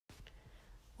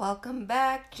Welcome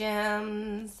back,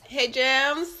 Gems. Hey,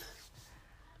 Gems.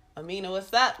 Amina,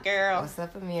 what's up, girl? What's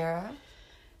up, Amira?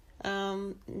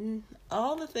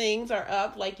 All the things are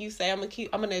up. Like you say, I'm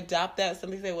gonna adopt that.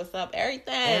 Somebody say, what's up?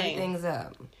 Everything's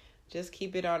up. Just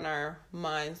keep it on our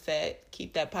mindset.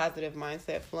 Keep that positive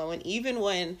mindset flowing. Even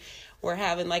when we're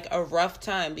having like a rough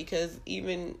time, because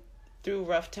even through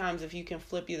rough times, if you can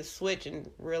flip the switch and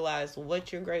realize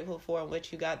what you're grateful for and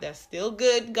what you got that's still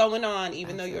good going on,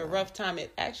 even though you're a rough time,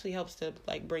 it actually helps to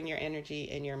like bring your energy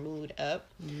and your mood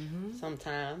up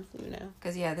sometimes,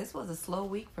 Because, this was a slow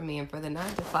week for me. And for the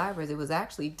 9-to-5ers, it was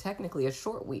actually technically a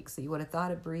short week. So you would have thought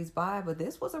it breezed by. But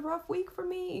this was a rough week for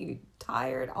me.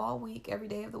 Tired all week, every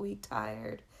day of the week,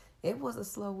 tired. It was a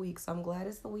slow week. So I'm glad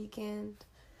it's the weekend.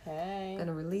 Hey.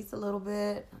 Gonna release a little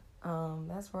bit.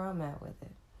 That's where I'm at with it.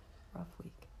 Rough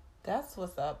week. That's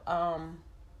what's up. I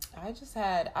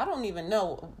don't even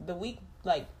know, the week,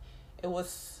 like, it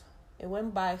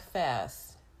went by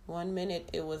fast. 1 minute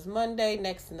it was Monday,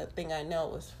 next thing I know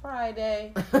it was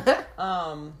Friday.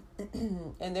 And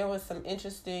there was some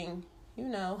interesting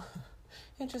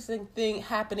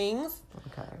happenings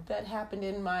that happened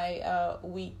in my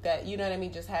week that,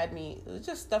 just had me,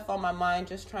 just stuff on my mind,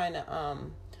 just trying to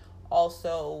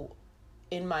also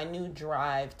in my new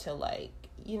drive to like,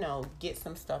 get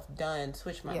some stuff done,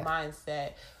 switch my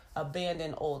mindset,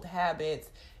 abandon old habits.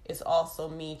 It's also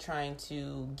me trying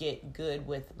to get good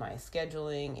with my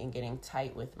scheduling and getting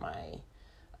tight with my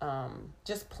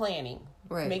just planning,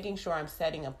 making sure I'm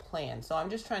setting a plan. So I'm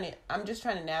just trying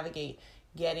to navigate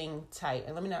getting tight.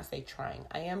 And let me not say trying.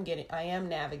 I am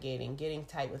navigating getting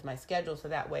tight with my schedule, so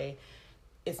that way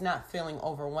it's not feeling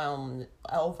overwhelming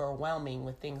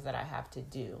with things that I have to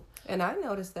do. And I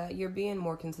noticed that you're being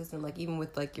more consistent, like even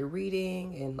with like your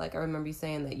reading, and like I remember you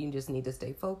saying that you just need to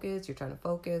stay focused. You're trying to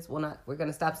focus. Well, we're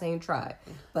going to stop saying try,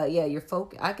 but you're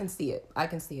focused. I can see it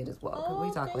as well, because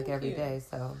we talk like every day.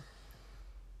 So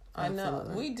I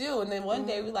know we do. And then one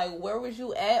day we like, where was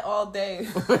you at all day?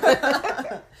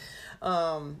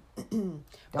 Don't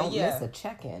miss a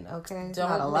check-in, okay?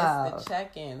 Don't miss the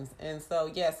check-ins. And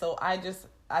so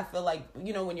I feel like,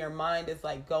 when your mind is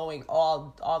like going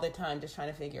all the time, just trying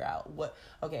to figure out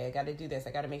I got to do this.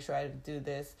 I got to make sure I do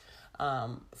this.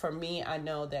 For me, I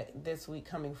know that this week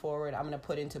coming forward, I'm going to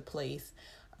put into place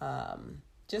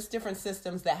just different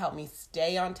systems that help me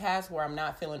stay on task where I'm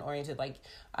not feeling oriented. Like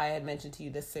I had mentioned to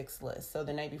you, the 6 list. So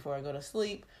the night before I go to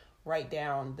sleep, write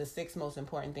down the 6 most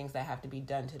important things that have to be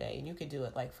done today. And you could do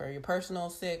it like for your personal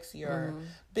 6, your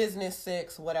business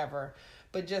 6, whatever.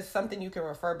 But just something you can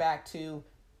refer back to,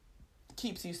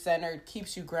 keeps you centered,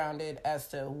 keeps you grounded as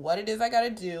to what it is I got to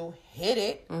do, hit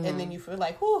it, and then you feel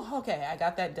like, whew, okay, I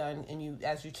got that done. And you,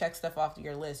 as you check stuff off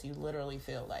your list, you literally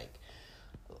feel like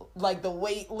the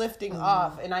weight lifting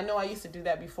off. And I know I used to do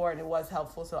that before and it was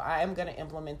helpful, so I am going to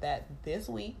implement that this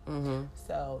week.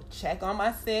 So check on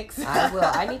my 6. I will.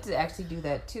 I need to actually do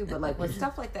that too, but like with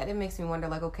stuff like that, it makes me wonder,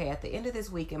 like, okay, at the end of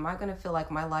this week, am I going to feel like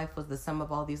my life was the sum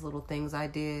of all these little things I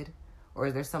did? Or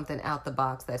is there something out the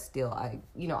box that still I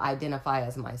identify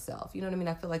as myself? You know what I mean?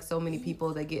 I feel like so many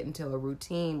people, they get into a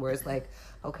routine where it's like,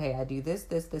 okay, I do this,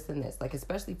 this, this, and this. Like,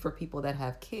 especially for people that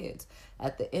have kids.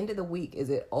 At the end of the week, is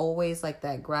it always like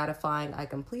that gratifying, I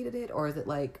completed it? Or is it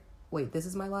like, wait, this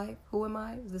is my life? Who am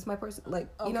I? Is this my person? Like,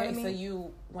 you know what I mean? So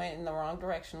you went in the wrong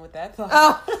direction with that thought.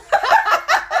 Oh.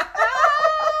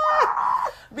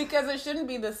 Because it shouldn't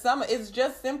be the sum. It's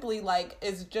just simply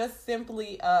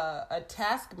a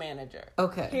task manager.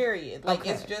 Okay. Period. Like,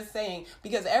 it's just saying,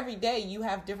 because every day you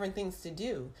have different things to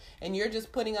do. And you're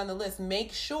just putting on the list,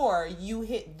 make sure you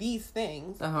hit these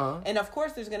things. And of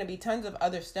course, there's going to be tons of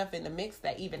other stuff in the mix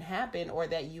that even happen or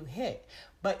that you hit.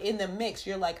 But in the mix,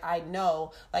 you're like, I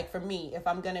know, like for me, if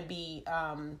I'm going to be,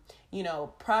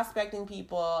 prospecting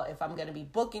people, if I'm going to be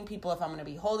booking people, if I'm going to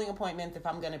be holding appointments, if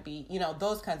I'm going to be,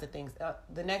 those kinds of things.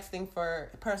 The next thing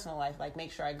for personal life, like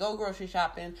make sure I go grocery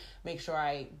shopping, make sure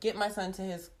I get my son to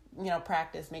his,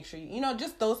 practice, make sure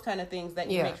just those kind of things that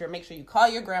you make sure you call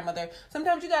your grandmother.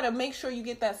 Sometimes you got to make sure you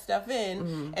get that stuff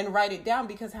in and write it down,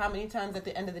 because how many times at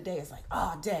the end of the day it's like,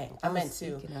 oh, dang, I meant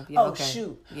to.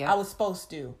 Shoot, I was supposed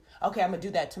to. Okay, I'm going to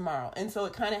do that tomorrow. And so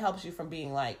it kind of helps you from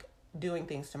being like doing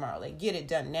things tomorrow. Like, get it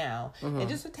done now. And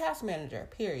just a task manager,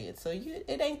 period. So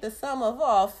it ain't the sum of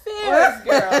all fears,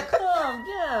 girl. Calm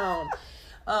down.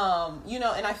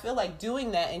 And I feel like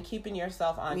doing that and keeping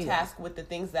yourself on task with the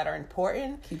things that are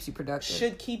important keeps you productive.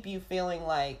 Should keep you feeling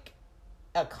like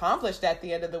accomplished at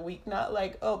the end of the week. Not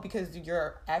like, because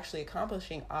you're actually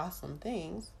accomplishing awesome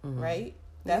things, right?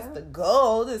 That's the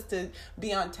goal, is to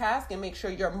be on task and make sure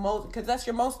because that's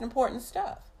your most important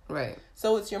stuff. Right.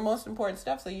 So it's your most important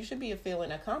stuff. So you should be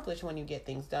feeling accomplished when you get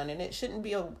things done. And it shouldn't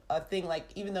be a thing like,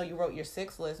 even though you wrote your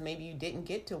 6 list, maybe you didn't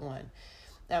get to one.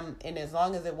 And as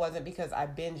long as it wasn't because I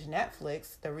binged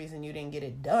Netflix, the reason you didn't get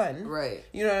it done. Right.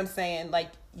 You know what I'm saying? Like,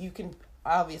 you can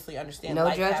obviously understand. No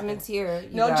judgments here.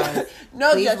 No judgments.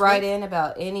 Please write in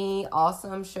about any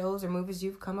awesome shows or movies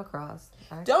you've come across.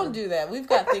 Don't do that. We've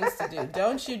got things to do.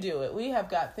 Don't you do it. We have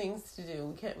got things to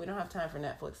do. We don't have time for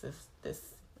Netflix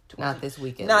this not this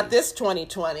weekend. Not this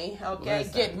 2020. Okay,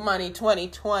 listen. Get money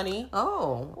 2020.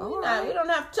 Oh, we don't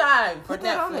have time for Put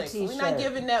that on a Netflix. t-shirt. We're not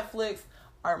giving Netflix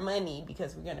our money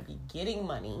because we're going to be getting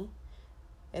money.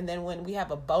 And then when we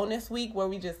have a bonus week where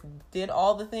we just did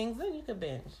all the things, then you could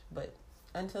binge. But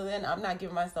until then, I'm not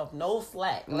giving myself no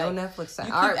slack. No Netflix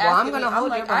time. All right, well, I'm going to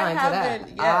hold you behind to that.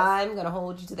 Yes. I'm going to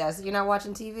hold you to that. So you're not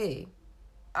watching TV?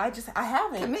 I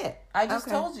haven't. Commit. I just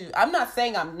told you. I'm not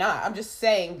saying I'm not. I'm just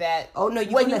saying that. Oh, no,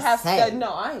 you when you have say.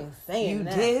 No, I ain't saying you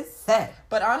that. You did say.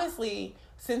 But honestly,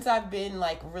 since I've been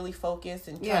like really focused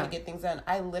and trying to get things done,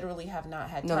 I literally have not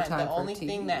had time. The only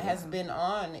thing that has been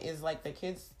on is like the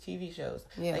kids' TV shows.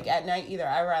 Yeah. Like at night, either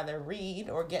I rather read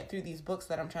or get through these books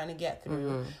that I'm trying to get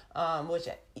through, which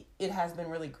it has been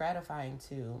really gratifying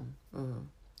to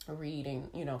read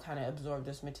and, kind of absorb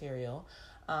this material.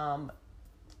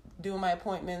 Doing my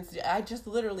appointments, I just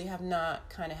literally have not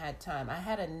kind of had time. I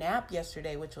had a nap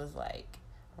yesterday, which was like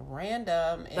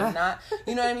random and not,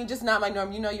 you know what I mean, just not my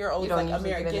norm. You're always like,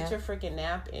 Amir, get your freaking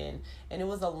nap in. And it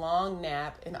was a long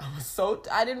nap, and I was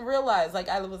I didn't realize,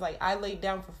 I laid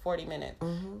down for 40 minutes,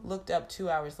 looked up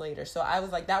 2 hours later. So I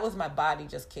was like, that was my body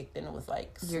just kicked in. It was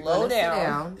like, slow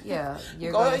down. Yeah,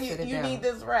 you need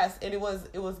this rest, and it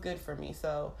was good for me.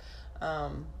 So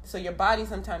your body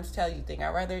sometimes tell you things.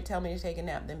 I'd rather it tell me to take a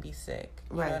nap than be sick.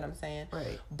 You know what I'm saying?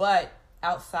 Right. But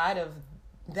outside of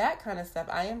that kind of stuff,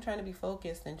 I am trying to be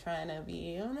focused and trying to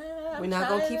be. We're not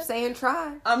gonna keep saying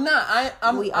try. I'm not. I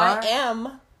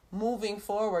am moving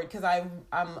forward because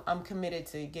I'm committed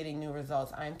to getting new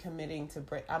results. I'm committed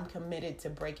to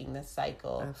breaking the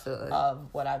cycle of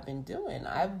what I've been doing.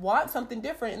 I want something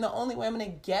different, and the only way I'm going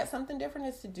to get something different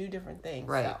is to do different things.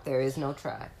 Right. So. There is no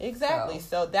try. Exactly.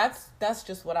 So that's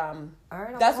just what I'm. All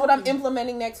right, that's what I'm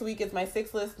implementing next week. Is my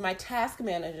 6 list, my task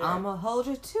manager. I'm gonna hold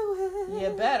you to it. You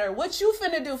better. What you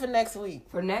finna do for next week?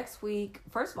 For next week,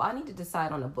 first of all, I need to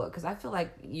decide on a book because I feel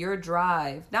like your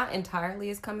drive not entirely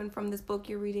is coming from this book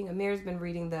you're reading. Amir's been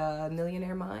reading The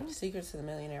Millionaire Mind. Secrets of the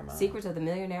Millionaire Mind. Secrets of the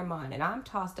Millionaire Mind. And I'm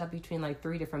tossed up between like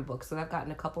 3 different books. So I've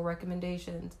gotten a couple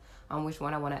recommendations on which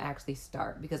one I want to actually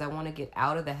start because I want to get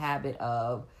out of the habit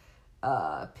of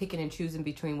picking and choosing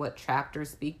between what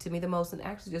chapters speak to me the most and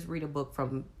actually just read a book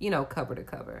from, cover to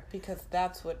cover. Because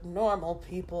that's what normal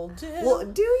people do. Well,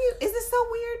 do you? Is it so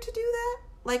weird to do that?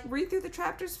 Like, read through the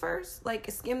chapters first?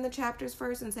 Like, skim the chapters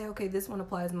first and say, okay, this one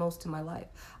applies most to my life.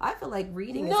 I feel like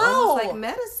reading is almost like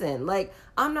medicine. Like,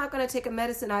 I'm not going to take a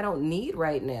medicine I don't need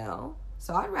right now.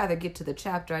 So I'd rather get to the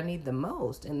chapter I need the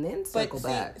most and then circle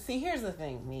back. See, here's the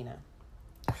thing, Nina.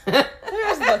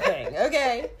 Here's the thing,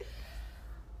 okay?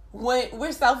 When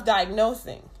we're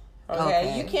self-diagnosing,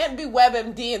 okay? You can't be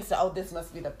WebMD and say, oh, this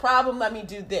must be the problem, let me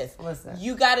do this. Listen.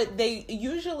 You got it.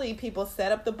 Usually people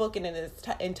set up the book in its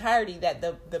entirety that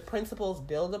the principles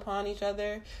build upon each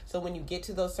other. So when you get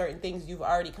to those certain things, you've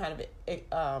already kind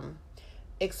of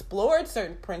explored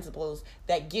certain principles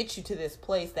that get you to this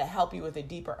place that help you with a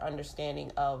deeper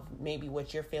understanding of maybe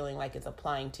what you're feeling like it's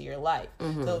applying to your life.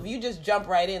 Mm-hmm. So if you just jump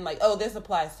right in like, oh, this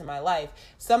applies to my life,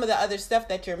 some of the other stuff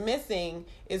that you're missing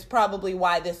is probably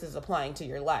why this is applying to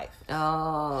your life.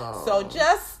 Oh. So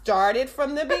just start it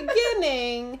from the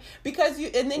beginning because you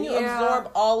absorb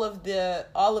all of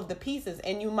the pieces,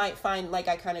 and you might find, like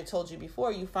I kind of told you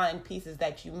before, you find pieces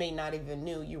that you may not even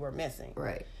knew you were missing.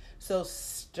 Right. So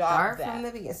start that. From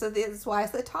the beginning. So that's why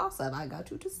it's a toss-up. I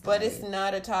got you to start. But it's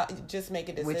not a toss. Just make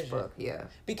a decision. Which book? Yeah.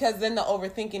 Because then the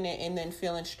overthinking it and then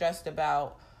feeling stressed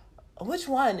about which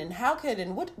one and how could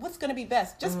and what's going to be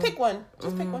best. Just pick one.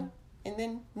 Just pick one. And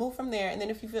then move from there. And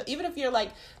then if you feel, even if you're like,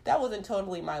 that wasn't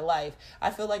totally my life, I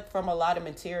feel like from a lot of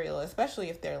material, especially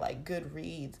if they're like good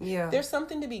reads, there's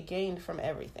something to be gained from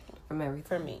everything.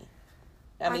 For me.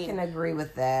 I mean, can agree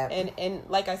with that. And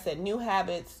like I said, new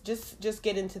habits, just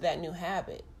get into that new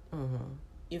habit. Mm-hmm.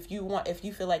 If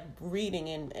you feel like reading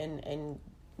and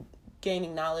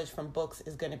gaining knowledge from books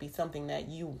is going to be something that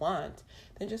you want,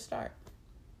 then just start.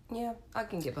 Yeah, I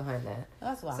can get behind that.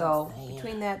 That's what I'm saying.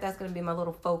 Between that's going to be my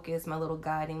little focus, my little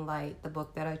guiding light, the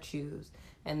book that I choose.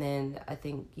 And then I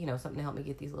think, something to help me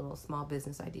get these little small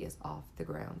business ideas off the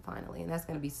ground finally. And that's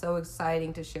going to be so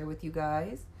exciting to share with you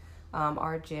guys.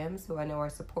 Our gems who I know are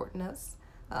supporting us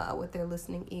with their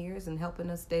listening ears and helping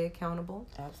us stay accountable.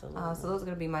 Absolutely. So those are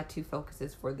going to be my 2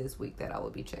 focuses for this week that I will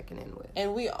be checking in with.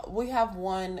 And we have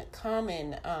one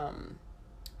common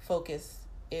focus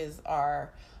is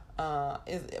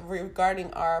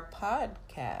regarding our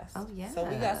podcast. Oh yeah. So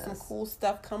we got some cool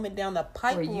stuff coming down the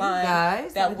pipeline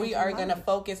guys, that we are going to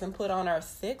focus and put on our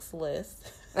 6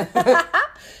 list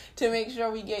to make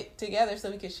sure we get together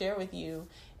so we can share with you.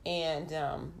 And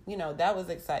that was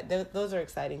exciting. Those are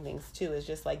exciting things too. It's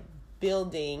just like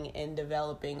building and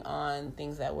developing on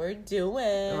things that we're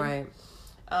doing. Right.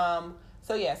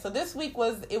 So this week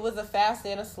was a fast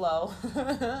and a slow.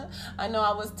 I know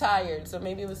I was tired, so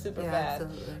maybe it was super fast.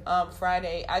 Absolutely.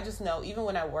 Friday, I just know, even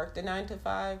when I worked a 9 to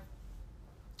 5,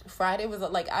 Friday was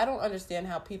like, I don't understand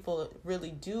how people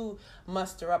really do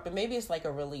muster up, and maybe it's like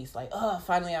a release, like, oh,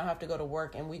 finally I don't have to go to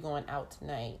work and we going out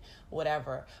tonight,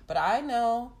 whatever. But I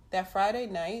know that Friday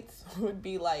nights would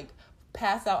be like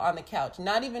pass out on the couch,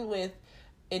 not even with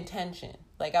intention.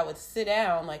 Like, I would sit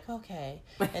down, like, okay,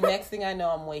 and next thing I know,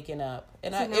 I'm waking up.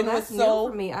 And it was so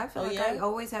new for me. I feel I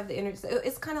always have the energy.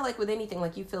 It's kind of like with anything,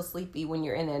 like you feel sleepy when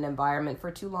you're in an environment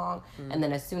for too long, and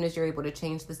then as soon as you're able to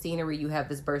change the scenery, you have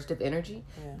this burst of energy.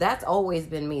 Yeah. That's always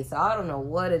been me. So I don't know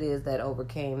what it is that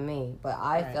overcame me, but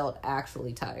I felt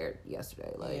actually tired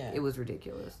yesterday. Like, it was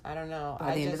ridiculous. I don't know.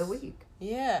 By the end of the week.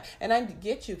 Yeah, and I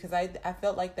get you, because I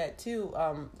felt like that too,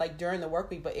 like during the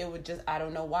work week, but it would just, I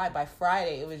don't know why, by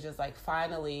Friday, it was just like,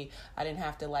 finally, I didn't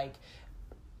have to like,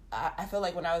 I feel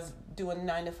like when I was doing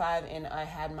 9 to 5 and I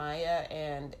had Maya,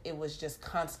 and it was just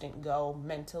constant go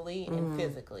mentally and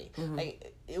physically.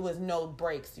 Like, it was no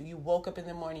breaks. You woke up in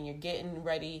the morning, you're getting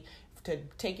ready to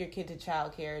take your kid to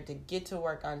childcare, to get to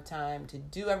work on time, to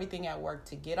do everything at work,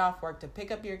 to get off work, to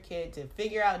pick up your kid, to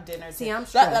figure out dinner. See, I'm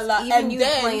stressed. Blah, blah, blah. Even and you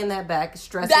then, playing that back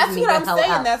stresses me the hell out. That's what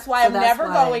I'm saying. That's why I'm never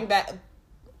going back.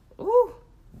 Ooh.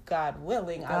 God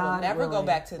willing, I will never go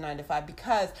back to 9 to 5,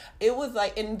 because it was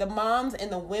like, and the moms and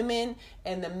the women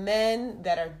and the men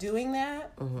that are doing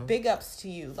that, big ups to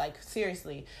you, like,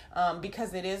 seriously,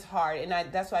 because it is hard. And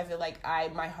that's why I feel like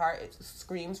my heart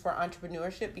screams for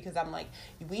entrepreneurship, because I'm like,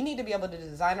 we need to be able to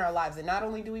design our lives, and not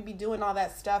only do we be doing all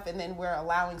that stuff, and then we're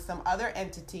allowing some other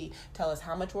entity tell us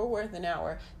how much we're worth an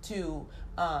hour to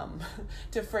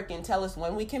freaking tell us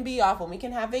when we can be off, when we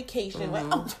can have vacation,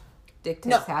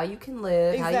 dictates how you can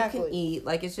live, how you can eat.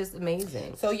 Like, it's just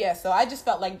amazing. So I just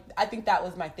felt like, I think that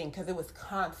was my thing, because it was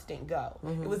constant go.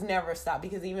 It was never stop,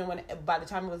 because even by the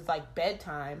time it was like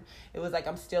bedtime, it was like,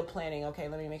 I'm still planning, okay,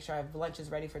 let me make sure I have lunches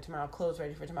ready for tomorrow, clothes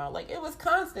ready for tomorrow. Like, it was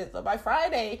constant. So by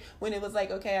Friday, when it was like,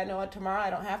 okay, I know what, tomorrow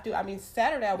I don't have to, I mean,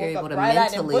 Saturday I woke up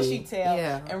bright-eyed and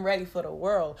bushy-tailed and ready for the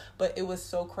world. But it was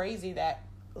so crazy that,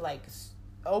 like,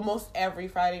 almost every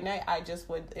Friday night,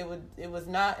 it was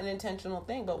not an intentional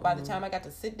thing, but by the time I got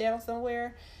to sit down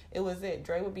somewhere, it was it.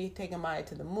 Dre would be taking Maya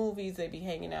to the movies, they'd be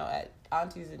hanging out at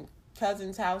aunties and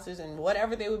cousins' houses, and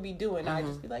whatever they would be doing, I'd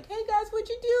just be like, hey guys, what'd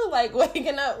you do? Like,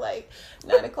 waking up like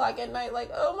 9 o'clock at night, like,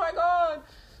 oh my God.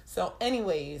 So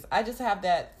anyways, I just have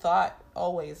that thought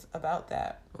always about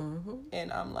that.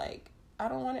 And I'm like, I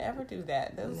don't want to ever do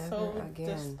that. That's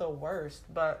just the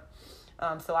worst. But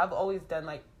so I've always done,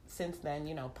 like, since then,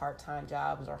 part-time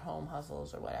jobs or home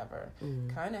hustles or whatever.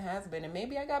 Kind of has been. And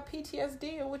maybe I got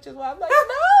PTSD, which is why I'm like,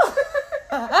 no!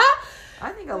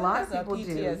 I think a lot of people do.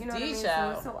 You know what I mean?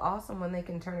 So it's so awesome when they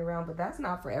can turn around, but that's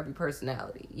not for every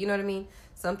personality. You know what I mean?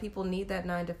 Some people need that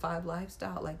 9 to 5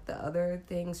 lifestyle. Like, the other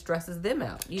thing stresses them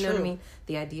out. You know what I mean?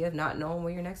 The idea of not knowing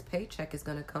where your next paycheck is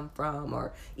going to come from,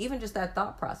 or even just that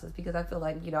thought process. Because I feel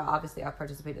like, obviously I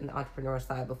participated in the entrepreneur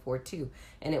side before too.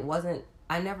 And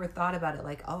I never thought about it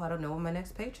like, oh, I don't know when my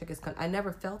next paycheck is coming. I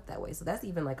never felt that way. So that's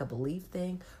even like a belief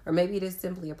thing, or maybe it is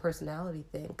simply a personality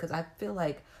thing. Because I feel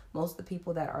like most of the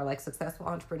people that are like successful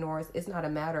entrepreneurs, it's not a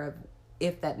matter of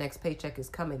if that next paycheck is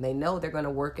coming. They know they're going to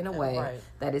work in a way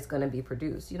that it's going to be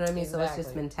produced. You know what I mean? Exactly. So it's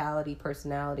just mentality,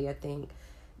 personality, I think,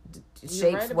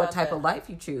 shapes what type of life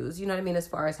you choose. You know what I mean? As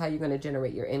far as how you're going to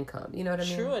generate your income. You know what I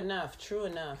mean? True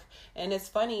enough. And it's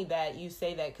funny that you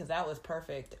say that, because that was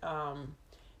perfect.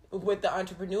 With the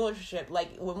entrepreneurship,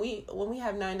 like when we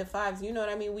have 9 to 5s, you know what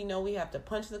I mean? We know we have to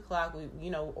punch the clock,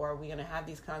 or we're going to have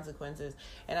these consequences.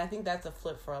 And I think that's a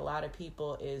flip for a lot of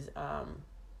people is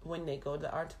when they go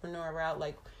the entrepreneur route,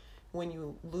 like when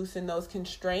you loosen those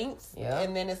constraints,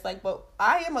 and then it's like, but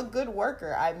I am a good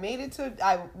worker. I made it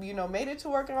to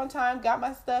work on time, got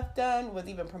my stuff done, was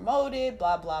even promoted,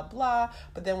 blah, blah, blah.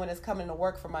 But then when it's coming to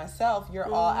work for myself, you're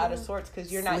all out of sorts,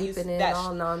 because you're not used to that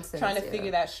all nonsense. Trying to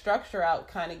figure that structure out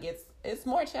kind of it's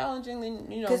more challenging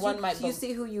than, one might. You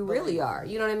see who you really are.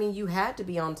 You know what I mean? You had to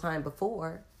be on time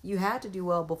before. you had to do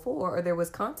well before or there was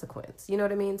consequence. You know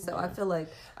what I mean? So I feel like...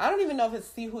 I don't even know if it's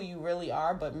see who you really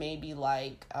are, but maybe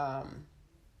like...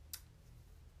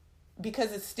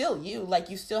 because it's still you. Like,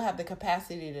 you still have the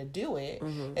capacity to do it.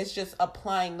 Mm-hmm. It's just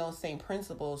applying those same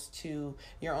principles to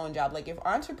your own job. Like, if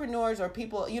entrepreneurs or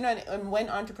people... You know, and when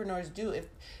entrepreneurs do, if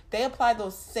they apply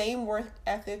those same work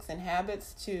ethics and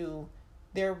habits to...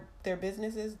 their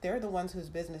businesses, they're the ones whose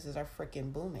businesses are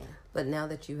freaking booming. But now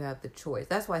that you have the choice,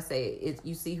 that's why I say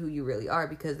you see who you really are,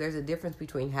 because there's a difference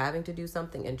between having to do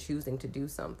something and choosing to do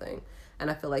something. And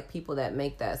I feel like people that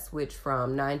make that switch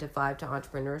from 9 to 5 to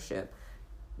entrepreneurship,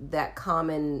 that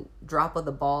common drop of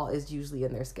the ball is usually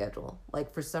in their schedule.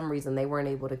 Like, for some reason they weren't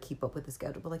able to keep up with the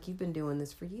schedule, but like, you've been doing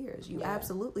this for years. You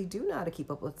absolutely do know how to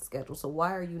keep up with the schedule. So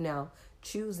why are you now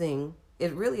choosing?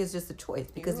 It really is just a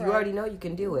choice, because you already know you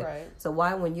can do it. Right. So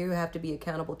why, when you have to be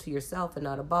accountable to yourself and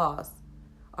not a boss,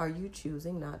 are you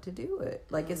choosing not to do it?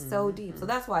 Like, it's so deep. So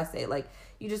that's why I say, like,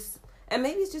 you just, and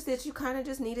maybe it's just that you kind of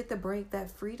just needed the break,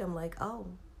 that freedom. Like, oh,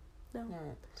 no,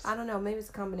 I don't know. Maybe it's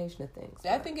a combination of things.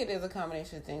 I think it is a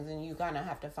combination of things, and you kind of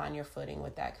have to find your footing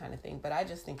with that kind of thing. But I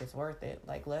just think it's worth it.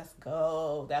 Like, let's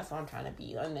go. That's what I'm trying to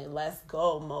be on the let's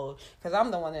go mode. Because I'm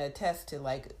the one that attests to,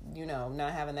 like, you know,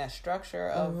 not having that structure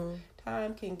of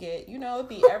time can get, you know,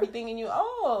 be everything in you.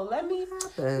 Oh, let me go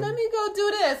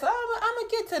do this. I'm gonna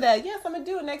get to that. Yes, I'm gonna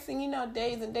do it. Next thing you know,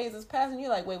 days and days is passing.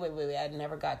 You're like, wait, I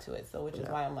never got to it. So, which is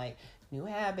why I'm like, new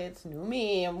habits, new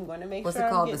me. I'm going to make sure. What's it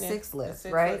called? The six list,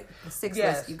 right? The six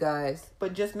list, you guys.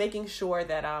 But just making sure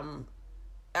that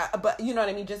but you know what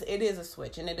I mean? Just, it is a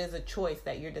switch, and it is a choice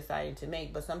that you're deciding to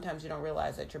make. But sometimes you don't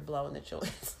realize that you're blowing the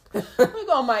choice. Like,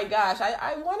 oh my gosh,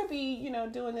 I want to be, you know,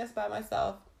 doing this by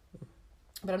myself,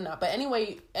 but I'm not. But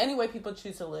anyway, people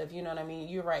choose to live. You know what I mean?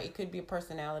 You're right. It could be a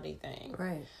personality thing,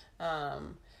 right?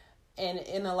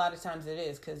 And a lot of times it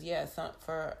is, because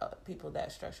for people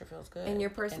that structure feels good, and your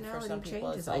personality and for some people,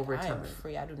 changes over time. I'm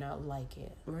free. I do not like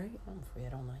it. Right. I'm free. I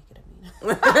don't like it.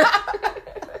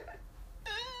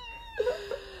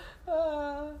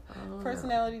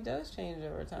 Personality does change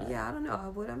over time. Yeah, I don't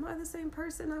know. Am I the same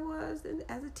person I was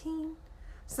as a teen?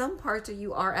 Some parts of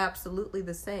you are absolutely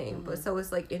the same, but so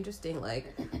it's like interesting.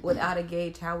 Like, without a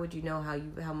gauge, how would you know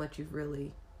how much you've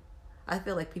really? I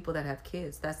feel like people that have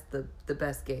kids, that's the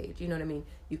best gauge. You know what I mean?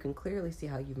 You can clearly see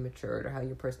how you've matured or how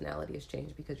your personality has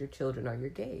changed, because your children are your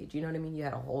gauge. You know what I mean? You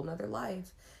had a whole nother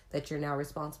life that you're now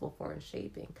responsible for and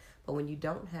shaping. But when you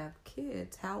don't have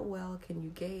kids, how well can you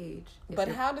gauge? But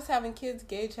how does having kids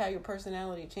gauge how your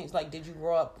personality changed? Like, did you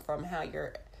grow up from how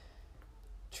you're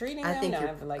treating them? I think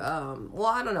well,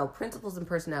 I don't know. Principles and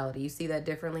personality, you see that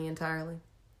differently entirely?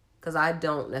 Because I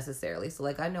don't necessarily. So,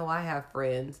 like, I know I have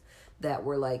friends that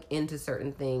were, like, into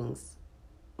certain things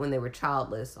when they were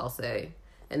childless, I'll say.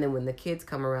 And then when the kids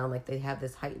come around, like, they have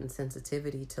this heightened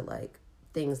sensitivity to, like,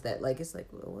 things that, like, it's like,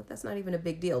 well, that's not even a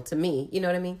big deal to me. You know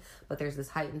what I mean? But there's this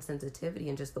heightened sensitivity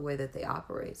in just the way that they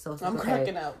operate. So it's I'm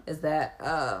cracking up. Is that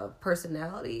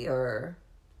personality or...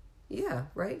 Yeah,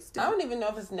 right? I don't even know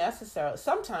if it's necessary.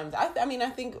 Sometimes. I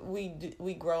think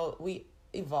we grow, we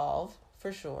evolve,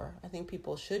 for sure. I think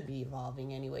people should be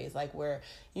evolving anyways. Like, where,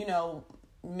 you know...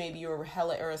 Maybe you're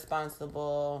hella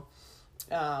irresponsible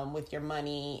with your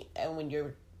money, and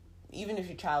even if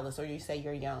you're childless, or you say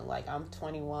you're young, like I'm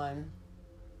 21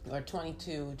 or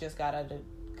 22, just got out of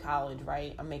college,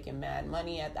 right? I'm making mad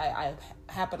money. I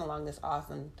happen along this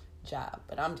awesome job,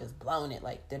 but I'm just blowing it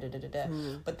like da-da-da-da-da.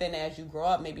 But then as you grow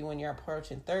up, maybe when you're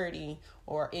approaching 30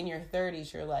 or in your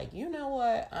 30s, you're like, you know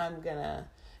what? I'm gonna,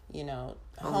 you know,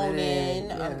 hone in.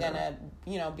 Yeah. I'm gonna,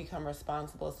 you know, become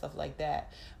responsible, stuff like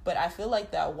that. But I feel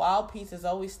like that wild piece is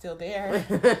always still there.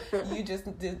 You just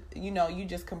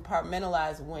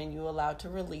compartmentalize when you allow to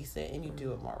release it, and you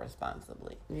do it more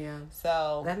responsibly. Yeah.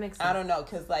 So that makes sense. I don't know,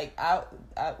 because like I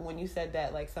when you said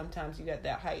that, like sometimes you got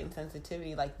that heightened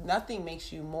sensitivity. Like nothing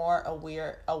makes you more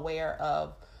aware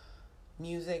of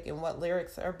music and what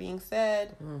lyrics are being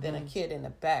said than a kid in the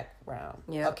background.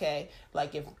 Yeah. Okay.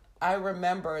 Like if I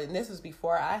remember, and this was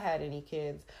before I had any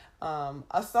kids,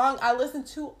 a song I listened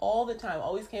to all the time,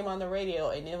 always came on the radio,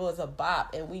 and it was a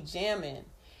bop, and we jamming.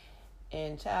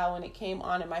 And child, when it came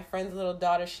on, and my friend's little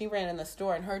daughter, she ran in the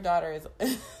store, and her daughter is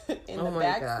in the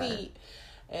back seat.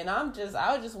 And I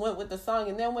just went with the song,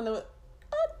 and then when I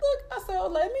said, oh,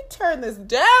 let me turn this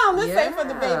down. This ain't for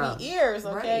the baby ears,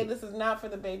 okay? Right. This is not for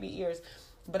the baby ears.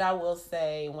 But I will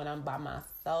say, when I'm by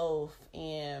myself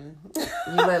and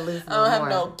you let loose I don't have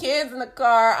no kids in the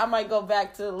car, I might go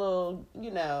back to a little,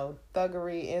 you know,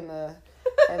 thuggery and the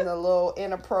little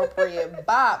inappropriate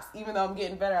bops. Even though I'm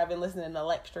getting better, I've been listening to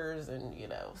lectures and, you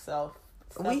know,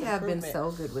 We have been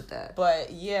so good with that.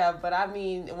 But yeah, I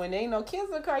mean, when ain't no kids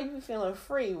in the car, you be feeling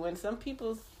free. When some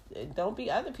people's, don't be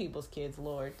other people's kids,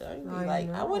 Lord. Don't be like,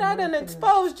 what I done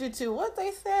exposed you to. What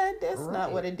they said, that's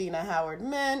not what Adina Howard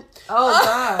meant. Oh,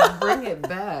 God, bring it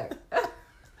back.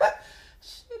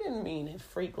 She didn't mean it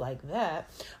freak like that.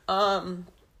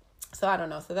 So I don't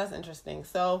know. So that's interesting.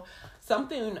 So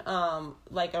something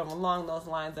like along those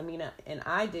lines, Amina and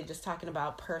I did, just talking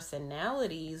about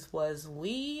personalities, was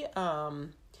we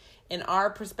in our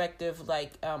perspective,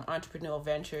 like entrepreneurial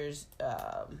ventures,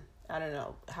 I don't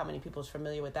know how many people's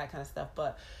familiar with that kind of stuff,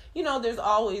 but you know, there's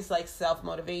always like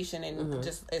self-motivation and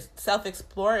just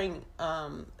self-exploring,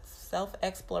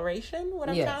 self-exploration, what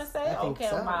I'm trying to say. Okay,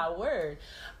 so. My word.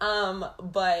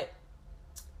 But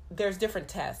there's different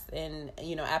tests and,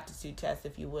 you know, aptitude tests,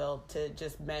 if you will, to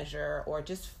just measure or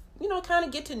just, you know, kind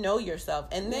of get to know yourself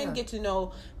and then get to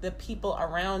know the people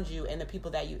around you and the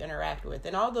people that you interact with.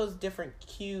 And all those different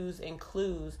cues and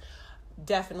clues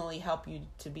definitely help you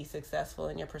to be successful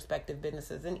in your prospective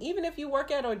businesses. And even if you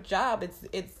work at a job,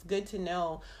 it's good to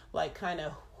know, like, kind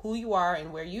of who you are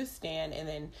and where you stand, and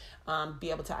then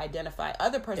be able to identify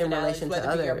other personalities,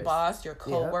 whether it be your boss, your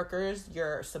coworkers,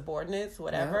 your subordinates,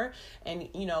 whatever. And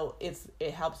you know,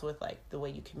 it helps with like the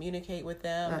way you communicate with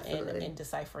them and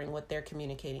deciphering what they're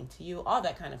communicating to you, all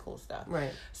that kind of cool stuff.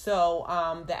 Right. So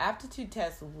the aptitude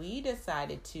test we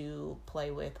decided to play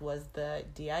with was the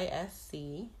DISC,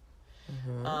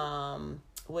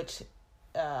 which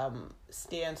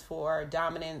stands for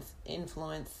dominance,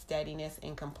 influence, steadiness,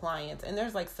 and compliance. And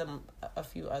there's like a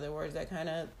few other words that kind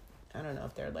of, I don't know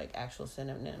if they're like actual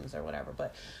synonyms or whatever,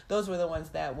 but those were the ones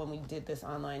that when we did this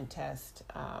online test,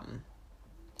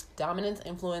 dominance,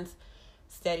 influence,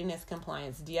 steadiness,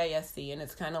 compliance, DISC, and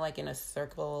it's kind of like in a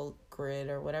circle grid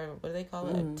or whatever, what do they call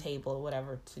it? A table,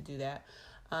 whatever, to do that.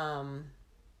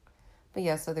 But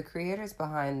yeah, so the creators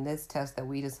behind this test that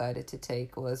we decided to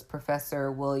take was Professor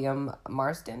William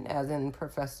Marston, as in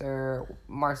Professor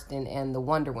Marston and the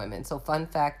Wonder Women. So fun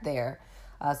fact there.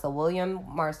 So William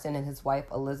Marston and his wife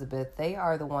Elizabeth, they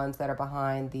are the ones that are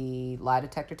behind the lie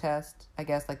detector test, I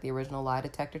guess, like the original lie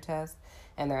detector test.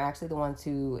 And they're actually the ones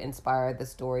who inspired the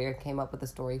story or came up with the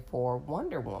story for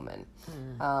Wonder Woman.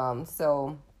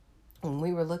 So when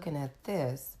we were looking at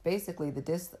this, basically the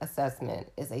DISC assessment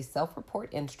is a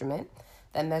self-report instrument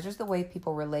that measures the way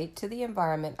people relate to the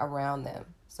environment around them.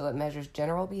 So it measures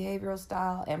general behavioral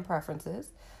style and preferences,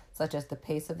 such as the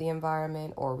pace of the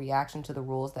environment or reaction to the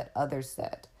rules that others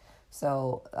set.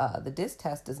 So the DISC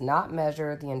test does not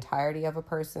measure the entirety of a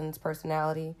person's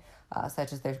personality,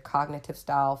 such as their cognitive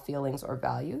style, feelings, or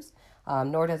values.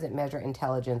 Nor does it measure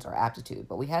intelligence or aptitude.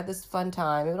 But we had this fun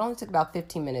time. It only took about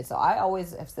 15 minutes. So I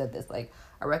always have said this, like,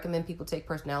 I recommend people take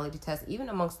personality tests, even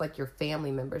amongst like your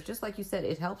family members. Just like you said,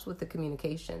 it helps with the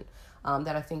communication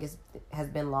that I think has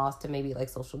been lost to maybe like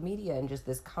social media and just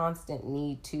this constant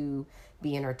need to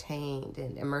be entertained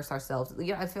and immerse ourselves.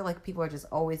 You know, I feel like people are just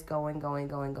always going,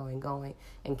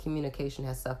 and communication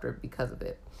has suffered because of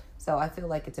it. So I feel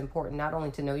like it's important not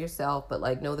only to know yourself, but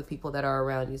like know the people that are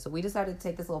around you. So we decided to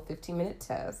take this little 15-minute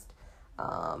test.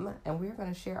 And we're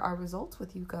going to share our results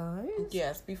with you guys.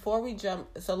 Yes, before we jump,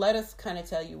 so let us kind of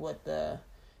tell you what the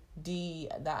D,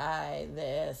 the I, the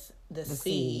S, the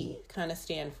C kind of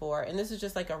stand for. And this is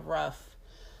just like a rough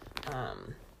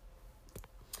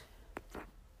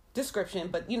description,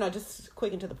 but, you know, just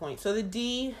quick and to the point. So the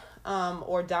D,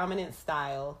 or dominant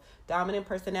style, dominant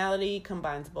personality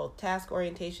combines both task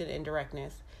orientation and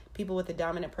directness. People with a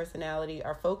dominant personality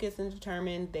are focused and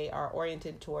determined. They are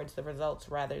oriented towards the results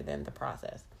rather than the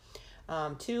process.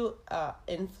 2,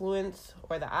 influence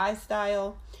or the I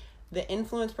style. The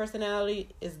influence personality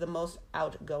is the most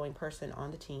outgoing person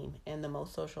on the team and the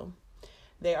most social.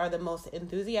 They are the most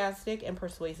enthusiastic and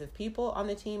persuasive people on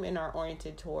the team and are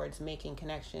oriented towards making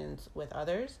connections with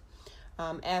others.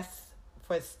 S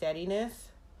for steadiness.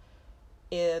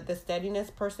 The steadiness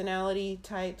personality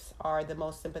types are the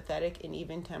most sympathetic and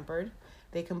even-tempered.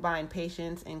 They combine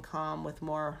patience and calm with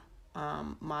more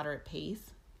moderate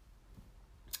pace.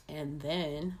 And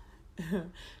then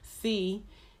C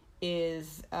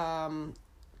is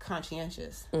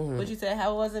conscientious. What'd you say?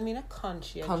 How was it, Mina?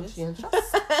 Conscientious.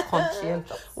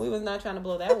 We was not trying to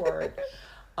blow that word.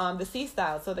 The C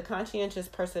style. So the conscientious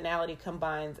personality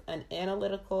combines an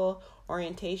analytical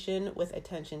orientation with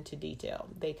attention to detail.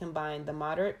 They combine the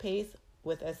moderate pace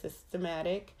with a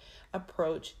systematic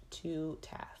approach to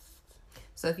tasks.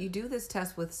 So if you do this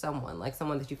test with someone, like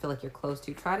someone that you feel like you're close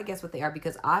to, try to guess what they are,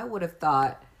 because I would have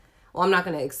thought, well, I'm not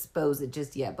going to expose it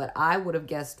just yet, but I would have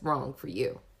guessed wrong for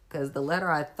you. Because the letter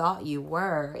I thought you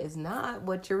were is not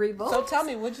what you're revolt. So tell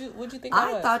me, what'd you think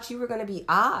I thought you were going to be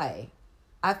I.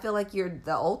 I feel like you're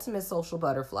the ultimate social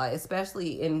butterfly,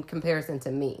 especially in comparison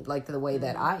to me, like to the way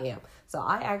that I am. So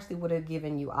I actually would have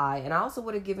given you I, and I also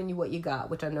would have given you what you got,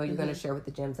 which I know you're going to share with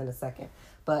the gems in a second.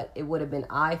 But it would have been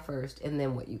I first and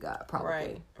then what you got,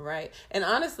 probably. Right. And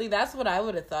honestly, that's what I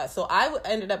would have thought. So I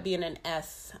ended up being an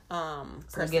S personality.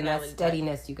 So again, that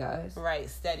steadiness, type. You guys. Right,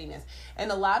 steadiness.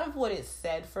 And a lot of what it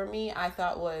said for me, I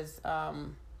thought was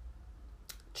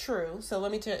true. So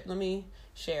let me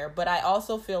share. But I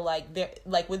also feel like there,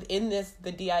 like within this,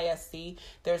 the DISC,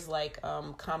 there's like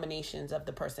combinations of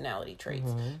the personality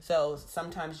traits. So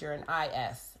sometimes you're an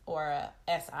IS or a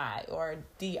SI or a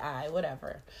DI,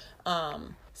 whatever.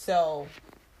 So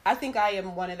I think I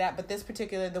am one of that, but this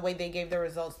particular, the way they gave the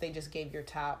results, they just gave your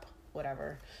top,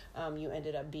 whatever, you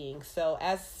ended up being. So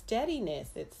as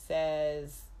steadiness, it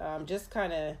says, just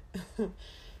kind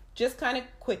of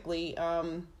quickly,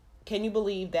 can you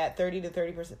believe that 30 to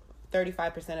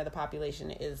 35% of the population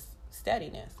is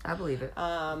steadiness? I believe it.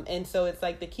 And so it's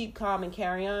like the keep calm and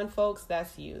carry on folks,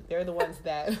 that's you. They're the ones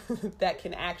that that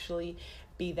can actually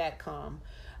be that calm.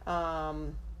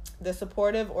 The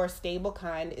supportive or stable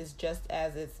kind is just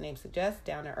as its name suggests,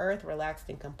 down to earth, relaxed,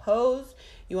 and composed.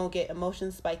 You won't get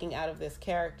emotions spiking out of this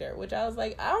character, which I was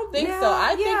like, I don't think so.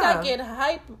 I think I get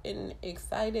hype and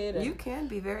excited. And you can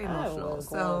be very emotional. I was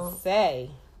going to say.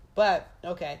 But,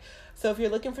 okay. So if you're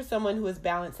looking for someone who is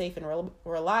balanced, safe, and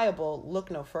reliable,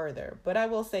 look no further. But I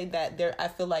will say that I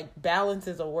feel like balance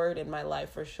is a word in my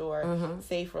life for sure.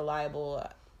 Safe, reliable,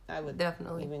 I would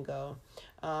definitely even go.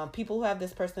 People who have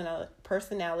this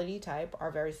personality type are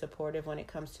very supportive when it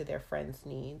comes to their friends'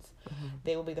 needs.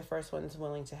 They will be the first ones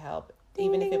willing to help,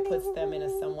 even if it puts them in a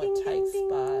somewhat tight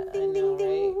spot. I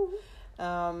know,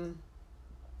 right?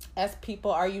 S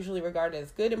people are usually regarded as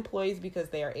good employees because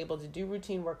they are able to do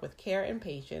routine work with care and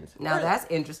patience. Now that's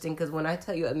interesting, because when I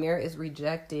tell you Amira is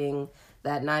rejecting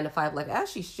that 9 to 5, like,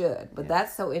 as she should, but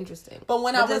that's so interesting. But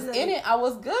when I was in it, I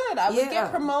was good. I would get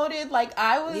promoted. Like,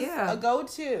 I was a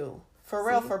go-to for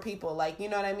real for people. Like, you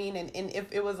know what I mean? And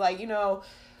if it was like, you know,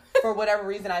 for whatever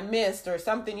reason I missed or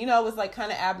something, you know, it was like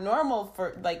kind of abnormal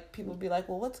for, like, people would be like,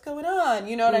 well, what's going on?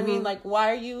 You know what I mean? Like,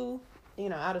 why are you, you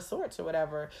know, out of sorts or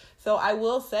whatever? So I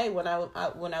will say when I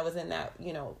was in that,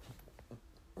 you know,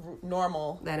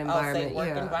 normal, that environment, I'll say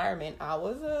work environment, I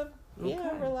was a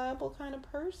reliable kind of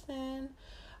person.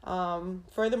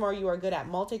 Furthermore, you are good at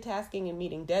multitasking and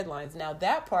meeting deadlines. Now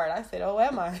that part, I said, oh,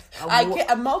 am I?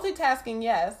 Multitasking,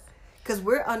 yes. Because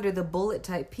we're under the bullet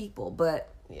type people,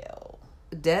 but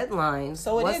deadlines.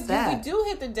 So it is. We do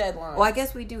hit the deadline. Well, I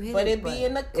guess we do hit but it. But it be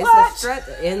in the clutch. It's a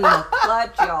stretch in the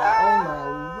clutch, y'all. Oh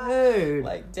my word!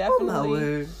 Like definitely. Oh my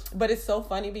word. But it's so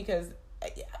funny because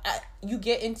you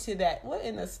get into that. What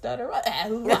in the stutter?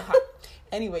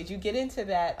 Anyways, you get into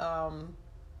that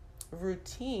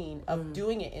routine of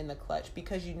doing it in the clutch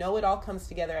because you know it all comes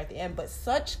together at the end. But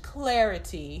such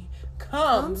clarity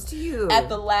comes to you at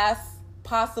the last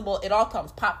possible. It all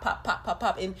comes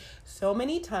pop, and so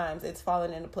many times it's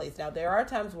fallen into place. Now there are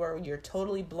times where you're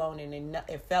totally blown in and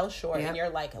it fell short, and you're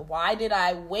like, why did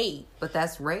I wait? But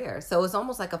that's rare. So it's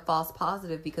almost like a false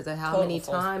positive because of how many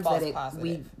times that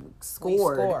we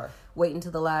scored. Wait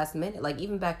until the last minute. Like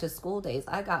even back to school days,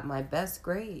 I got my best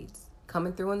grades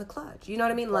coming through in the clutch. You know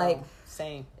what I mean? Like,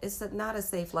 same. It's not a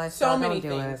safe lifestyle. So many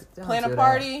things. Plan a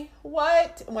party.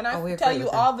 What? When I tell you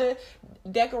all the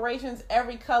decorations,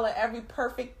 every color, every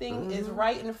perfect thing is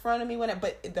right in front of me.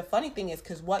 But the funny thing is,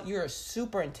 because you're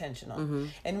super intentional.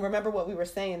 And remember what we were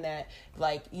saying, that,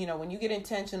 like, you know, when you get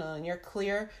intentional and you're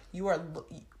clear, you are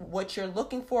what you're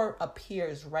looking for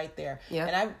appears right there.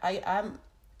 Yeah. And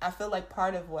I feel like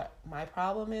part of what my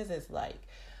problem is like,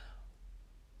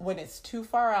 when it's too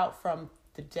far out from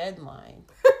the deadline,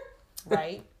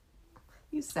 right?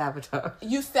 You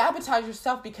sabotage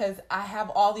yourself because I have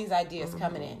all these ideas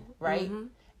coming in, right?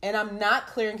 And I'm not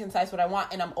clear and concise what I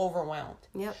want, and I'm overwhelmed.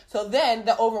 Yep. So then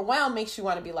the overwhelm makes you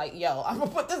want to be like, yo, I'm going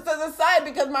to put this to the side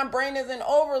because my brain is in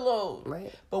overload.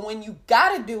 Right. But when you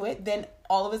got to do it, then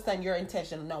all of a sudden you're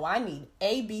intentional. No, I need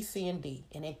A, B, C, and D,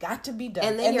 and it got to be done.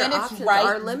 And then your options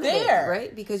are limited,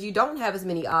 right? Because you don't have as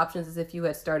many options as if you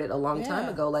had started a long time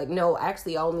ago. Like, no,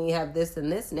 actually, I only have this and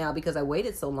this now because I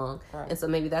waited so long. Right. And so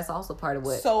maybe that's also part of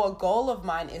what... So a goal of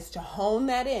mine is to hone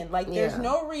that in. Like, there's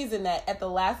no reason that at the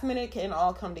last minute it can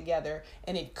all come together,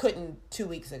 and it couldn't 2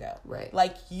 weeks ago. Right.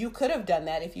 Like, you could have done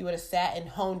that if you would have sat and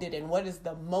honed it in what is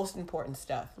the most important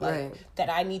stuff, like, that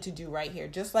I need to do right here.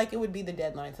 Just like it would be the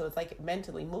deadline. So it's like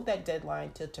mentally move that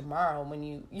deadline till tomorrow when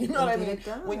you know what I mean,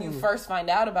 when you first find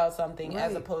out about something,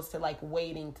 as opposed to like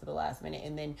waiting to the last minute.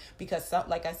 And then because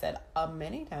like I said,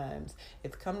 many times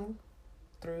it's come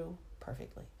through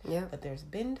perfectly. Yeah. But there's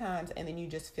been times, and then you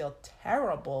just feel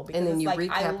terrible because and then you it's like,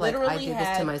 recap, I literally I did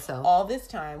this to myself all this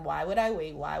time. Why would I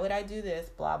wait? Why would I do this?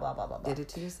 Blah, blah, blah, blah, blah. Did it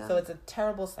to yourself. So it's a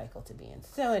terrible cycle to be in.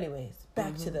 So anyways,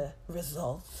 back to the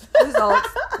results. All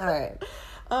right.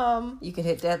 You can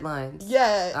hit deadlines.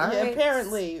 Yeah, right.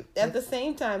 Apparently. At the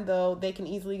same time, though, they can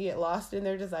easily get lost in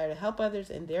their desire to help others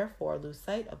and therefore lose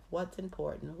sight of what's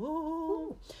important.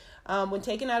 Woo. When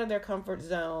taken out of their comfort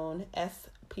zone,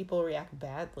 people react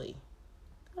badly.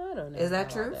 I don't know. Is that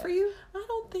true for you? I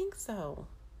don't think so.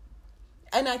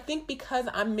 And I think because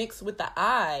I'm mixed with the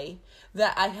I,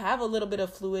 that I have a little bit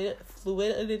of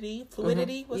fluidity.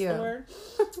 What's the word?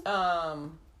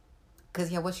 Because,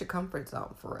 what's your comfort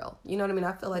zone for real? You know what I mean?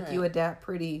 I feel like you adapt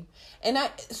pretty.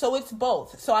 So it's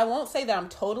both. So I won't say that I'm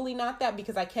totally not that,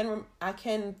 because I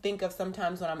can think of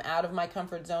sometimes when I'm out of my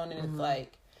comfort zone and it's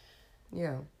like,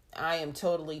 I am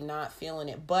totally not feeling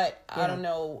it. But I don't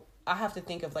know. I have to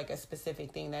think of like a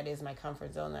specific thing that is my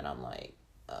comfort zone that I'm like,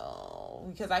 oh,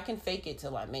 because I can fake it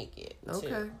till I make it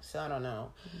too. So I don't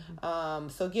know.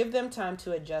 So give them time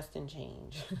to adjust and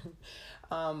change.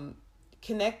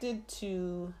 Connected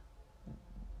to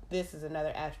this is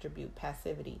another attribute,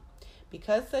 passivity.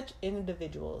 Because such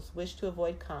individuals wish to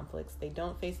avoid conflicts, they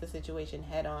don't face the situation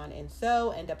head on and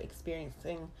so end up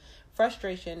experiencing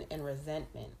frustration and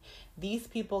resentment. These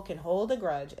people can hold a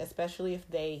grudge, especially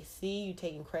if they see you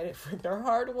taking credit for their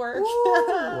hard work.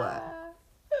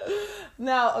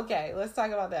 Now, okay, let's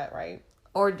talk about that, right?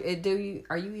 Or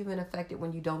are you even affected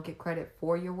when you don't get credit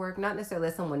for your work? Not necessarily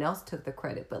that someone else took the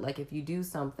credit, but like if you do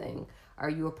something, are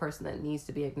you a person that needs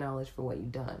to be acknowledged for what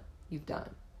you've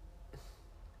done?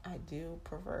 I do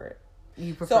prefer it.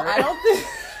 You prefer it? So I don't think...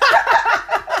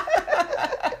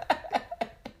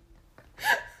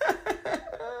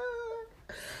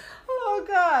 Oh,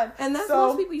 God. And that's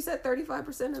most people. You said 35%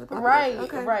 of the population.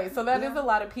 Right, right. So that is a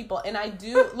lot of people. And I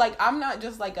do, like, I'm not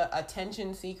just like a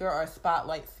attention seeker or a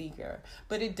spotlight seeker,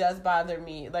 but it does bother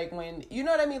me. Like when, you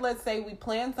know what I mean? Let's say we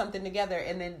plan something together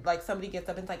and then like somebody gets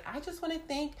up and it's like, I just want to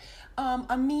thank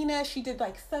Amina. She did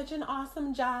like such an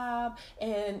awesome job.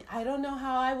 And I don't know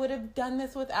how I would have done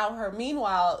this without her.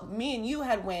 Meanwhile, me and you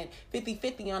had went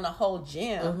 50-50 on the whole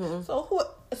gym. So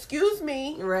excuse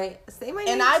me. Right. Say my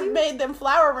name. And I made them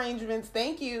flower arrangements.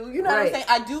 Thank you. You know what I'm saying?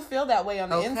 I do feel that way on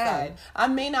the inside. I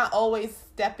may not always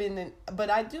step in, but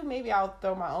I do. Maybe I'll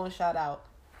throw my own shout out.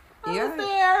 I was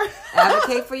there.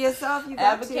 Advocate for yourself. You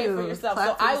got Advocate for yourself.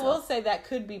 So I will say that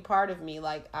could be part of me.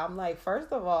 Like, I'm like,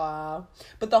 first of all,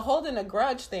 but the holding a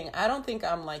grudge thing, I don't think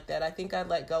I'm like that. I think I'd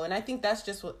let go. And I think that's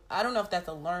just what, I don't know if that's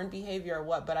a learned behavior or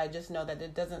what, but I just know that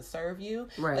it doesn't serve you.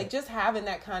 Right. Like just having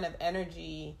that kind of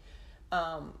energy,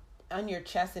 on your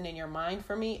chest and in your mind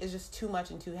for me is just too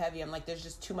much and too heavy. I'm like, there's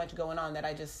just too much going on that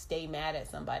I just stay mad at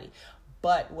somebody.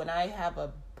 But when I have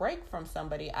a break from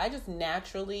somebody, I just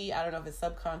naturally, I don't know if it's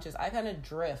subconscious, I kind of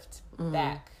drift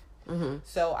back.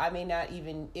 So I may not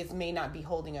even, it may not be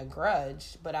holding a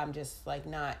grudge, but I'm just like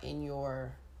not in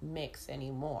your mix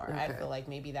anymore. I feel like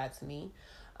maybe that's me.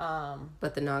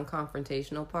 But the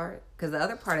non-confrontational part, because the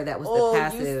other part of that was the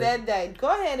passive. You said that. Go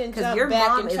ahead and jump your back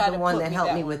mom and is try the to one put that me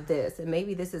helped that me one. with this, and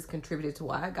maybe this has contributed to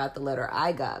why I got the letter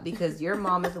I got, because your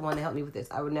mom is the one that helped me with this.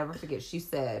 I would never forget. She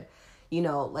said, you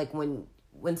know, like when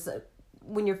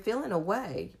you're feeling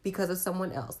away because of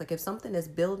someone else, like if something is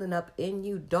building up in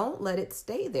you, don't let it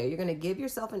stay there. You're going to give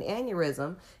yourself an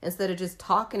aneurysm instead of just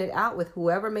talking it out with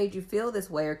whoever made you feel this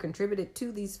way or contributed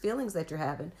to these feelings that you're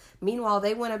having. Meanwhile,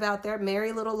 they went about their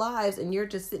merry little lives and you're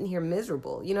just sitting here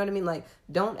miserable. You know what I mean? Like,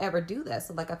 don't ever do that.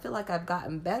 So like, I feel like I've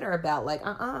gotten better about like,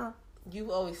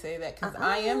 You always say that because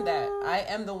I am that. I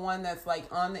am the one that's like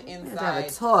on the inside. Have a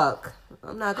talk.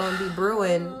 I'm not gonna be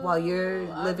brewing while you're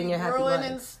living your happy life.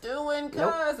 Brewing and stewing,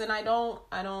 and I don't.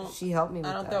 She helped me with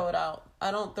that. I don't throw it out.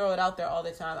 I don't throw it out there all the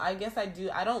time. I guess I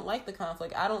do. I don't like the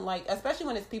conflict. I don't like, especially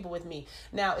when it's people with me.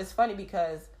 Now it's funny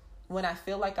because when I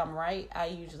feel like I'm right, I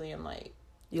usually am like.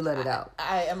 You let it out.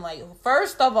 I am like,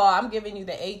 first of all, I'm giving you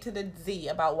the A to the Z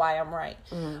about why I'm right.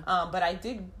 But I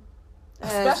did.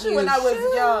 Especially when I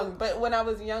was young. But when I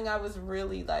was young, I was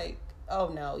really like, oh,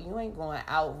 no, you ain't going to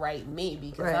outright me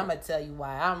because I'm going to tell you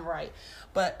why I'm right.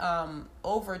 But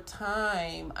over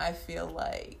time, I feel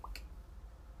like,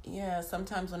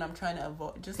 sometimes when I'm trying to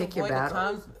avoid pick your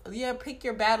battles. Pick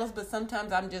your battles. But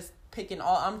sometimes I'm just taking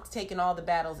all the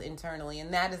battles internally.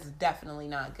 And that is definitely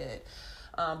not good.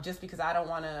 Just because I don't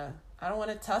want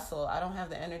to tussle. I don't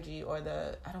have the energy or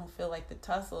I don't feel like the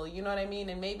tussle. You know what I mean?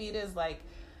 And maybe it is like,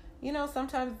 you know,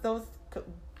 sometimes those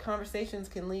conversations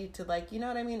can lead to like, you know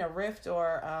what I mean, a rift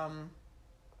or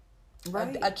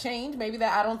a change. Maybe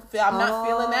that I'm not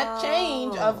feeling that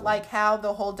change of like how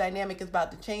the whole dynamic is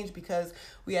about to change because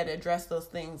we had to address those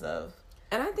things of.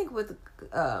 And I think with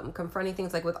confronting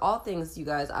things, like with all things, you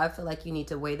guys, I feel like you need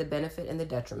to weigh the benefit and the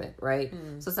detriment, right?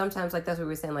 So sometimes, like that's what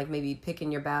we were saying, like maybe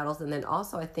picking your battles. And then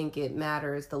also I think it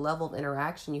matters the level of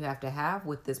interaction you have to have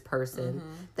with this person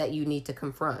that you need to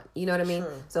confront. You know what I mean?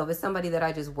 True. So if it's somebody that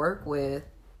I just work with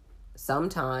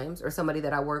sometimes, or somebody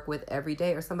that I work with every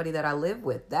day, or somebody that I live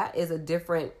with, that is a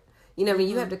different... You know what I mean?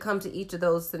 You have to come to each of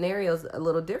those scenarios a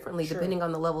little differently depending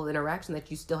on the level of interaction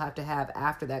that you still have to have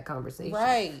after that conversation.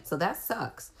 Right. So that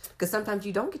sucks. Because sometimes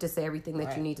you don't get to say everything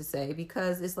that you need to say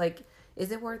because it's like, is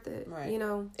it worth it? Right. You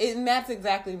know? And I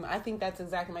think that's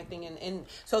exactly my thing. And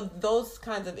so those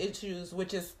kinds of issues,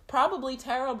 which is probably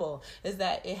terrible, is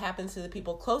that it happens to the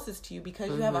people closest to you because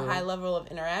you have a high level of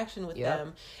interaction with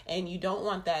them. And you don't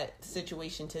want that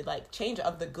situation to like change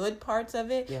of the good parts of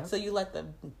it. So you let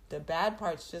the bad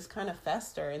parts just kind of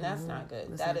fester. And that's not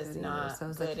good. That is not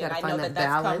good. Like and I know that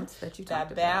that's balance that you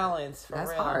talked about. That balance, for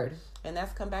that's real. hard. And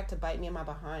that's come back to bite me in my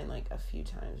behind like a few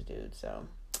times, dude. So...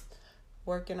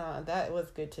 working on that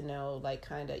was good to know, like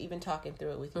kind of even talking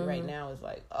through it with you right now is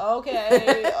like,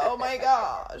 okay, oh my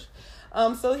gosh.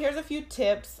 So here's a few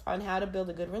tips on how to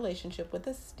build a good relationship with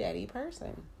a steady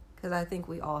person. Because I think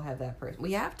we all have that person.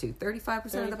 We have to.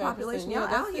 35% of the population. Y'all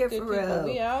out here for real.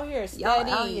 We out here steady.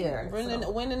 Y'all out here.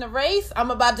 Winning the race.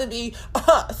 I'm about to be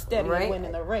steady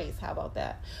winning the race. How about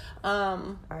that?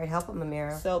 All right, help them,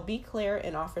 Amira. So be clear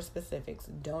and offer specifics.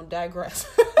 Don't digress.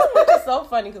 It's so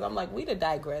funny because I'm like, we the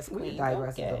digress queen. We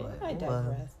digress. Okay, I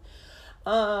digress.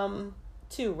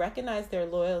 2, recognize their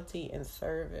loyalty and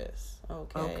service.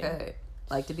 Okay.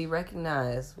 Like to be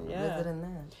recognized. Visit in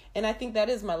that. And I think that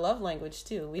is my love language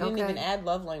too. We didn't even add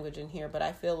love language in here, but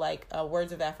I feel like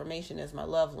words of affirmation is my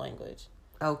love language.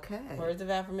 Okay. Words of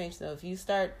affirmation. So if you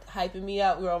start hyping me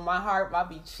up, girl, my heart might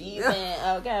be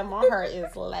cheesing. Okay, my heart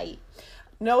is light.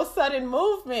 No sudden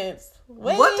movements.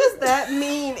 Wait. What does that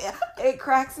mean? It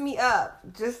cracks me up.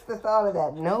 Just the thought of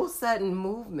that. No sudden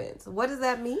movements. What does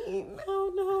that mean?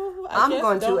 Oh, no. I'm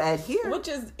going to adhere. Which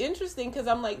is interesting because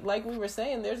I'm like we were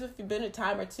saying, there's been a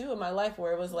time or two in my life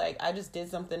where it was like I just did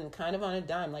something kind of on a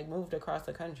dime, like moved across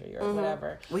the country or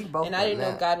whatever. We both and I didn't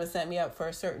know God would set me up for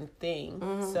a certain thing.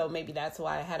 So maybe that's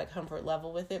why I had a comfort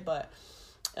level with it. But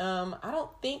I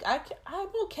don't think I'm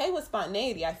okay with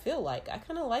spontaneity. I feel like I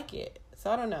kind of like it. So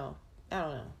I don't know.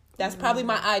 That's probably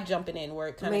my eye jumping in where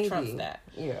it kind of trumps that.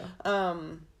 Yeah.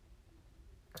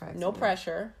 No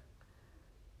pressure.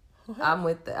 I'm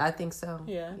with I think so.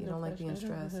 Yeah. You don't like being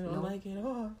stressed. I don't like it at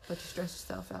all. But you stress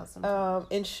yourself out sometimes.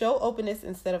 And show openness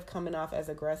instead of coming off as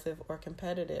aggressive or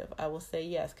competitive. I will say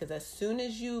yes, because as soon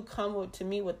as you come to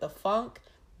me with the funk,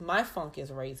 my funk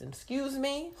is raising. Excuse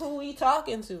me, who we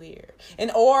talking to here?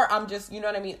 Or I'm just, you know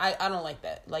what I mean? I don't like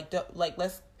that. Like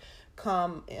let's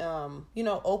come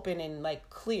open and like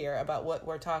clear about what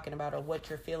we're talking about or what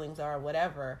your feelings are or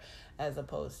whatever, as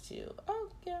opposed to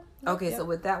so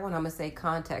with that one I'm gonna say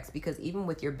context, because even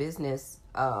with your business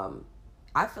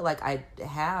I feel like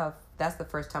that's the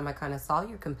first time I kind of saw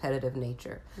your competitive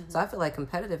nature. So I feel like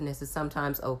competitiveness is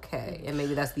sometimes okay. And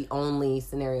maybe that's the only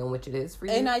scenario in which it is for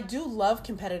you. And I do love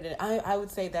competitive. I would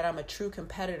say that I'm a true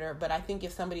competitor, but I think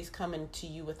if somebody's coming to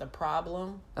you with a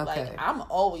problem, like I'm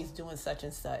always doing such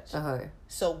and such.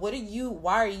 So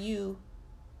why are you...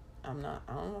 I don't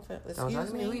know if it...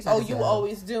 Excuse me? Oh, you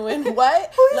always doing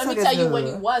what? Let me tell you when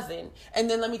you wasn't. And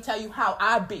then let me tell you how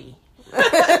I be.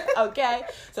 Okay?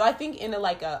 So I think in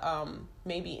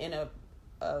maybe in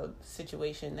a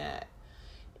situation that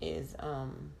is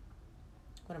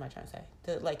what am I trying to say?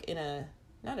 In a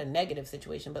not a negative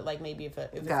situation, but like maybe if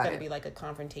it's going to be like a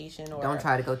confrontation or... Don't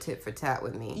try to go tit for tat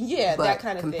with me. Yeah, but that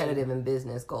kind of competitive and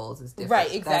business goals is different.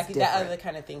 Right, exactly. That other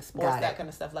kind of thing, sports, that kind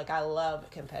of stuff. Like I love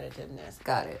competitiveness.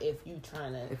 Got it. If you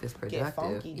trying to if it's get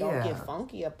funky, don't get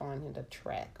funky up on the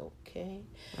track, okay?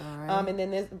 All right. And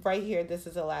then this right here, this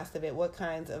is the last of it. What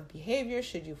kinds of behavior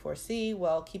should you foresee?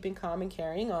 Well, keeping calm and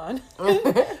carrying on,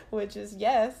 which is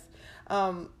yes.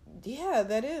 Yeah,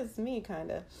 that is me,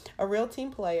 kind of. A real team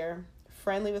player.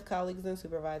 Friendly with colleagues and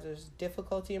supervisors,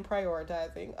 difficulty in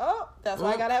prioritizing. Oh, that's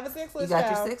why I gotta have a 6 list. You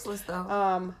got your 6 list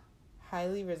though.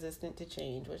 Highly resistant to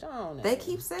change, which I don't know. They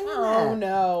keep saying that. Oh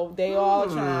no, they all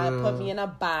try to put me in a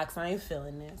box. I ain't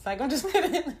feeling this. Like I'm just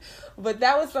kidding. But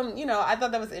that was some, I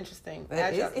thought that was interesting.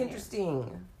 That is interesting.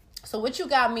 Here. So what you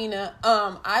got, Mina?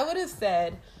 I would have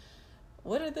said,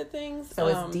 what are the things? So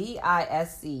it's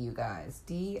DISC, you guys.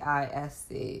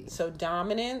 DISC. So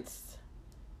dominance.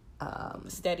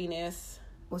 Steadiness.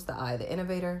 What's the I? The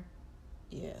innovator?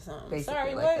 Yes. Basically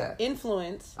sorry, like what? That.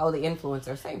 Influence. Oh, the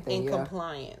influencer. Same thing. And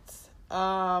compliance.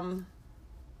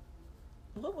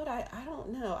 What would I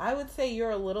don't know. I would say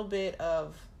you're a little bit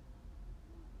of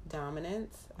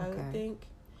dominance, I would think.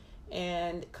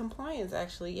 And compliance,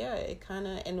 actually, yeah, it kind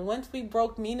of... And once we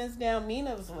broke Mina's down,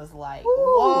 Mina's was like, ooh,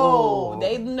 whoa,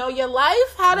 they know your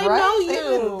life? How they know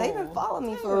you? They've been following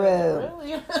me for real.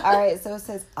 Really? All right, so it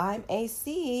says, I'm a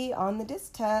C on the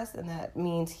DISC test, and that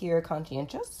means here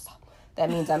conscientious. That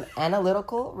means I'm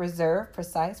analytical, reserved,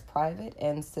 precise, private,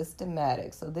 and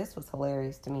systematic. So this was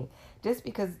hilarious to me. Just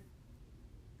because,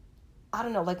 I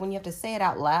don't know, like when you have to say it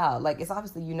out loud, like it's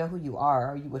obviously you know who you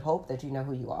are, or you would hope that you know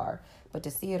who you are, but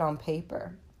to see it on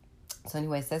paper. So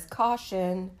anyway, it says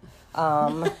caution.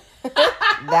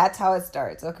 That's how it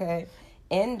starts, okay?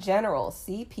 In general,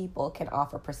 C people can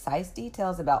offer precise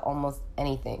details about almost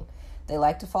anything. They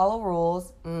like to follow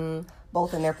rules,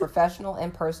 both in their professional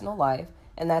and personal life,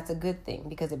 and that's a good thing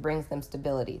because it brings them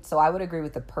stability. So I would agree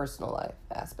with the personal life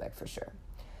aspect for sure.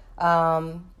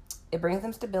 It brings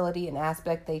them stability, an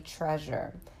aspect they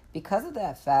treasure. Because of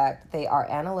that fact, they are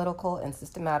analytical and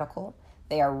systematical.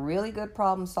 They are really good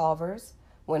problem solvers.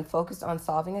 When focused on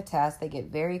solving a task, they get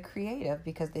very creative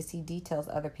because they see details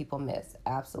other people miss.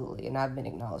 Absolutely. And I've been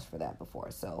acknowledged for that before.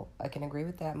 So I can agree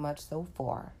with that much so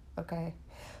far. Okay.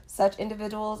 Such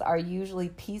individuals are usually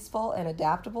peaceful and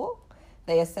adaptable.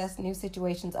 They assess new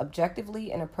situations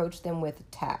objectively and approach them with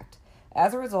tact.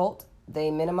 As a result, they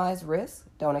minimize risk,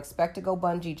 don't expect to go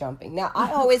bungee jumping. Now,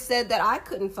 I always said that I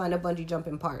couldn't find a bungee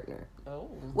jumping partner. Oh.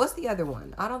 What's the other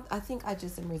one? I think I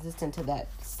just am resistant to that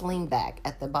sling back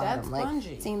at the bottom. That's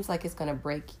bungee. It seems like it's going to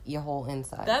break your whole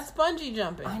insides. That's bungee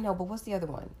jumping. I know, but what's the other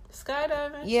one?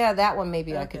 Skydiving? Yeah, that one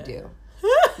maybe I could do.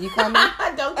 You coming?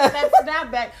 Don't get that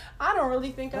snapback. I don't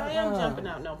really think I am jumping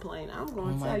out no plane. I'm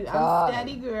going to tell you. God. I'm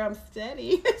steady, girl. I'm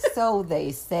steady. So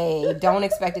they say. Don't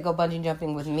expect to go bungee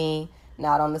jumping with me.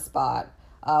 Not on the spot.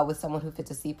 With someone who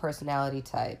fits a C personality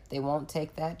type. They won't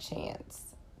take that chance.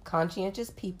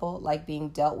 Conscientious people like being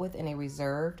dealt with in a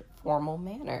reserved, formal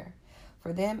manner.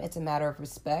 For them, it's a matter of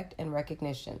respect and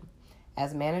recognition.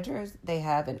 As managers, they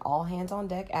have an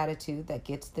all-hands-on-deck attitude that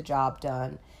gets the job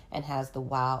done and has the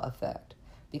wow effect.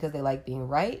 Because they like being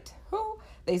right,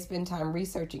 they spend time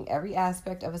researching every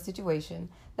aspect of a situation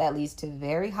that leads to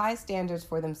very high standards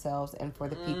for themselves and for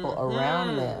the people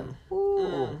around them.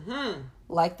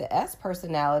 Like the S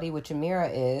personality, which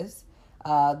Amira is,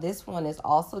 this one is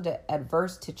also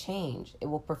adverse to change. It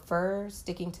will prefer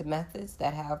sticking to methods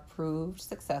that have proved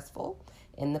successful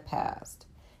in the past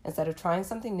instead of trying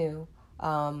something new.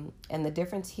 And the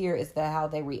difference here is that how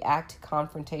they react to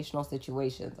confrontational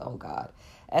situations. Oh, God.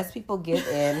 S people give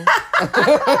in.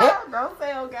 Don't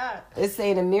say, oh, God. It's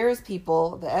saying Amira's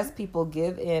people, the S people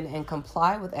give in and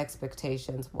comply with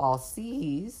expectations, while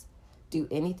C's do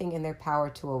anything in their power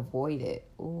to avoid it.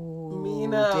 Ooh,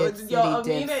 Mina,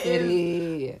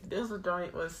 City. This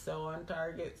joint was so on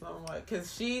target somewhat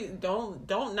because she don't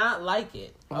not like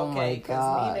it. Okay,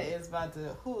 because Mina is about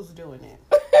to. Who's doing it?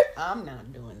 I'm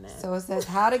not doing that. So it says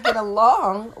how to get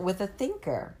along with a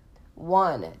thinker.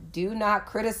 1, do not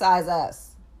criticize us.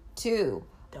 2,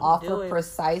 offer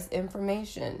precise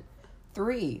information.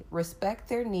 3, respect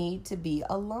their need to be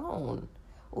alone.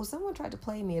 Well, someone tried to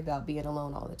play me about being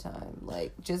alone all the time.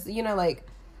 Like, just,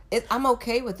 I'm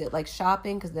okay with it. Like,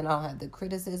 shopping, because then I don't have the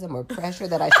criticism or pressure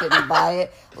that I shouldn't buy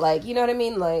it. Like, you know what I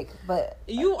mean? Like, but...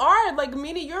 You are. Like,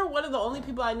 Mina, you're one of the only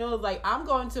people I know is like, I'm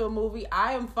going to a movie.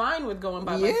 I am fine with going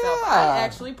by myself. I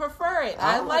actually prefer it.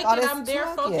 I like it. I'm there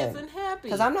focused and happy.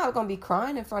 Because I'm not going to be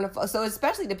crying in front of... So, it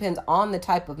especially depends on the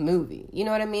type of movie. You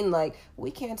know what I mean? Like,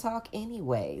 we can't talk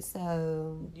anyway,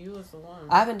 so... You was the one.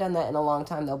 I haven't done that in a long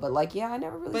time, though. But, like, yeah, I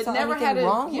never really saw anything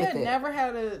wrong with it. Yeah, never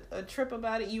had a trip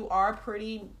about it. You are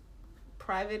pretty...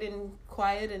 private and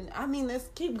quiet, and I mean, let's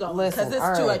keep going because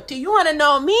it's too. Right. Do you want to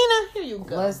know Mina? Here you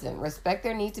go. Listen, respect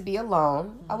their need to be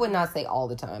alone. I would not say all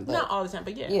the time, but not all the time,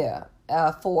 but yeah.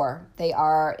 4, they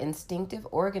are instinctive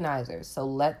organizers, so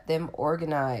let them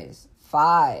organize.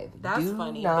 5, that's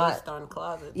funny based on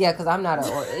closets. Yeah, because I'm not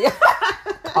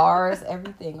cars,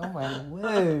 everything. Oh my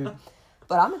word.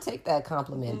 But I'm going to take that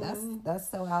compliment. That's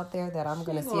so out there that I'm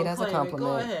going to see it as a compliment.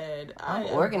 Go ahead. I'm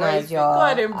organized, y'all. Go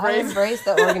ahead, I embrace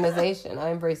the organization. I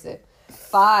embrace it.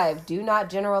 5, do not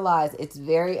generalize. It's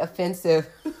very offensive.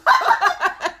 Oh,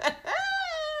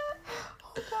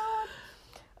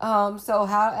 God. So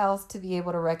how else to be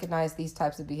able to recognize these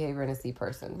types of behavior in a C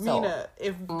person? Mina,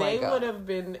 if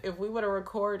we would have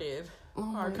recorded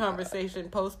our conversation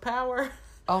post-power,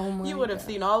 you would have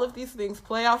seen all of these things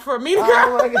play out for me. Oh,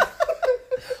 my God.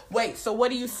 Wait, so what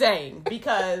are you saying?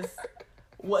 Because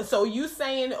What? So you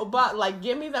saying about like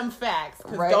give me them facts?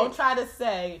 Because don't try to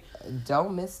say.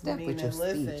 Don't misstep with your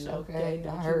speech. Okay,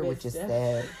 I heard what you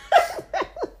said.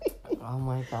 Oh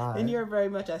my God! And you're very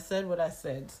much. I said what I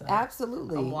said. So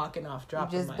absolutely. I'm walking off.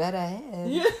 Dropping. You just bet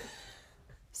ahead. Yeah.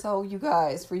 So you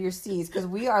guys, for your C's, because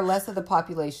we are less of the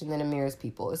population than Amira's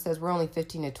people. It says we're only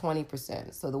 15 to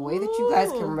 20%. So the way that you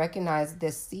guys can recognize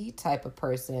this C type of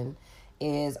person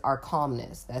is our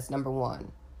calmness. That's number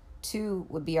 1. 2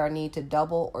 would be our need to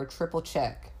double or triple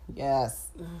check. Yes.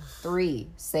 3,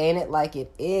 saying it like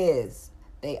it is.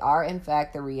 They are, in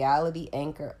fact, the reality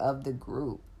anchor of the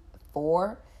group.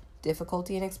 4,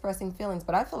 difficulty in expressing feelings.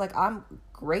 But I feel like I'm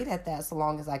great at that so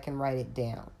long as I can write it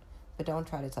down. But don't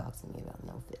try to talk to me about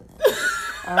no feelings.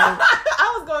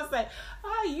 I was going to say,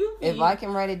 you if I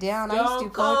can write it down, I used to do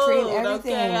poetry and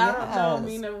everything. Okay, I don't know,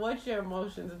 Mina, what your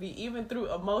emotions be, even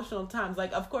through emotional times.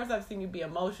 Like, of course, I've seen you be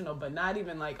emotional, but not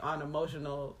even, like, on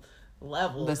emotional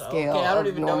levels. The scale I don't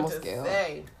even know what to scale.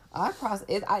 say. I process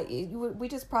it. We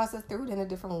just process through it in a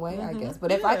different way, I guess.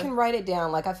 But if I can write it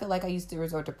down, like, I feel like I used to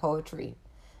resort to poetry.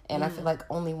 And I feel like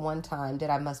only one time did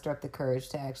I muster up the courage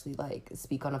to actually, like,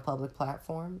 speak on a public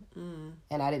platform.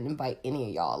 And I didn't invite any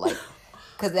of y'all, like,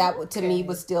 because that, to me,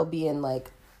 was still being,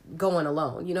 like, going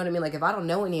alone. You know what I mean? Like, if I don't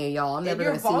know any of y'all, I'm never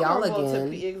going to see y'all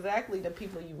again. Exactly, the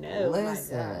people you know.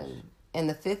 Listen. And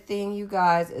the 5th thing, you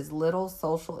guys, is little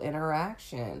social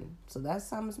interaction. So that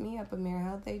sums me up, Amir.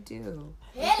 How'd they do?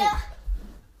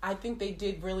 I think they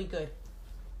did really good.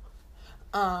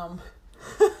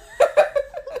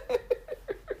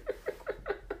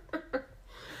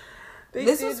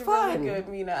 This was fun. Really good,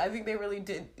 Mina. I think they really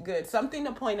did good. Something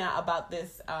to point out about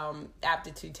this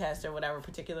aptitude test or whatever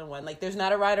particular one. Like, there's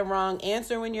not a right or wrong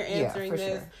answer when you're answering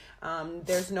this. Sure.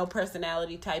 There's no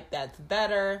personality type that's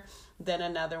better than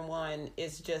another one.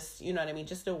 It's just, you know what I mean?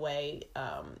 Just a way,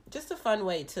 just a fun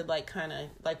way to, like, kind of,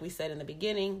 like we said in the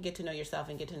beginning, get to know yourself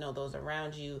and get to know those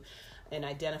around you. And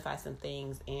identify some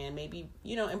things and maybe,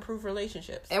 you know, improve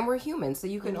relationships. And we're human, so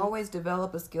you can always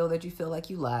develop a skill that you feel like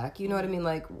you lack. You know what I mean?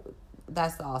 Like,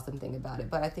 that's the awesome thing about it.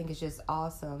 But I think it's just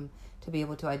awesome to be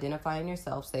able to identify in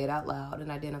yourself, say it out loud,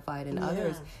 and identify it in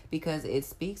others, because it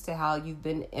speaks to how you've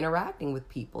been interacting with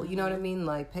people. You know what I mean?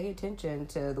 Like, pay attention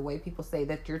to the way people say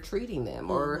that you're treating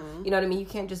them, or, you know what I mean? You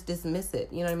can't just dismiss it.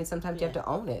 You know what I mean? Sometimes you have to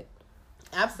own it.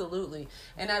 Absolutely.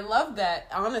 And I love that,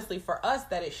 honestly, for us,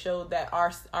 that it showed that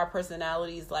our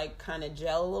personalities, like, kind of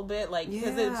gel a little bit. Like,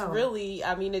 because it's really,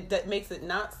 I mean, that makes it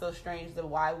not so strange to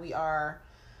why we are,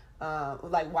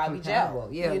 like, why we gel.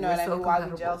 Yeah, you know what I mean? Why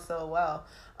we gel so well.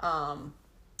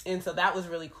 And so that was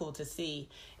really cool to see.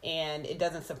 And it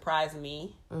doesn't surprise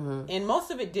me. And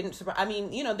most of it didn't surprise. I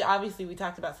mean, you know, obviously we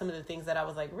talked about some of the things that I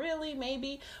was like, really,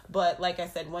 maybe. But like I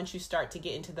said, once you start to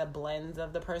get into the blends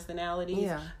of the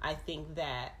personalities, I think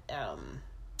that,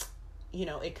 you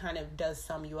know, it kind of does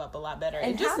sum you up a lot better.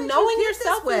 And just knowing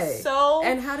yourself is so...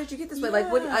 And how did you get this way?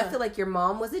 Like, what? I feel like your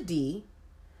mom was a D.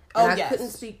 And I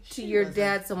couldn't speak to your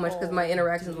dad so much because my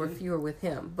interactions were fewer with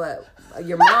him. But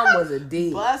your mom was a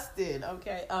D. Busted.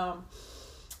 Okay.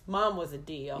 Mom was a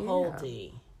D, a whole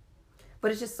D.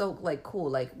 But it's just so, like, cool.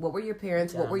 Like, what were your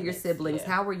parents? What were your siblings?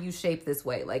 How were you shaped this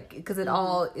way? Like, because it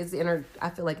all is I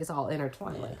feel like it's all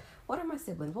intertwined. Like, what are my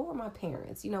siblings? What were my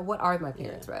parents? You know, what are my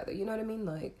parents, rather? You know what I mean?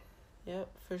 Like...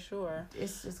 Yep, for sure.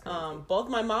 It's just crazy. Both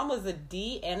my mom was a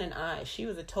D and an I. She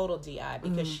was a total DI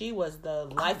because she was the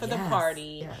life of the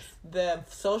party, the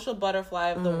social butterfly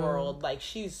of the world. Like,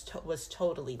 was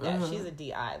totally that. She's a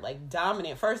DI, like,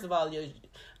 dominant. First of all,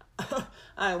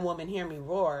 I am woman, hear me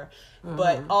roar.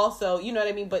 But also, you know what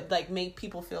I mean? But, like, make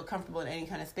people feel comfortable in any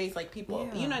kind of space. Like, people,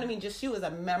 you know what I mean? Just, she was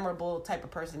a memorable type of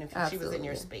person if she was in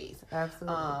your space.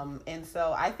 Absolutely. And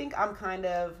so I think I'm kind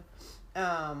of...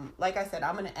 like I said,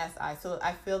 I'm an SI, so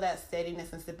I feel that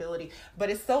steadiness and stability. But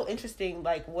it's so interesting,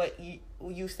 like what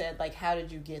you said, like, how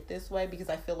did you get this way? Because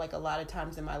I feel like a lot of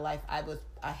times in my life,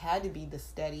 I had to be the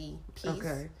steady piece.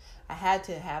 Okay. I had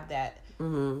to have that,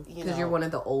 because you're one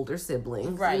of the older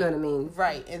siblings, right? You know what I mean,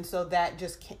 right? And so that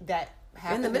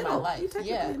happened in my life,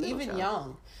 even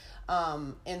young.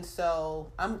 And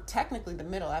so I'm technically the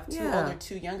middle. I have 2 older,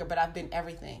 2 younger, but I've been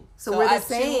everything. So we're the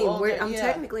same. I'm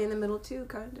technically in the middle too,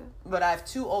 kind of. But I have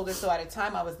 2 older, so at a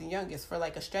time I was the youngest for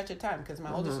like a stretch of time because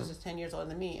my older sister's 10 years older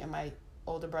than me and my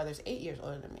older brother's 8 years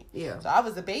older than me. Yeah. So I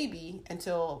was a baby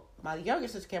until my younger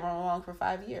sister came along for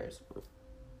 5 years.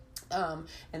 And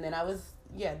then I was,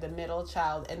 the middle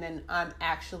child, and then I'm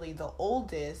actually the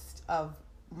oldest of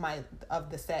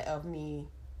the set of me,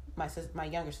 my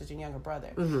younger sister and younger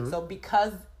brother. So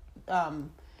because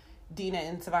Dina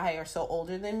and Savahai are so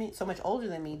much older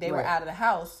than me. They were out of the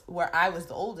house where I was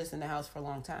the oldest in the house for a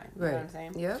long time. You know what I'm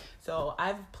saying? Yeah. So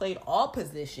I've played all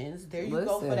positions. There you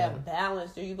go for that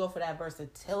balance. There you go for that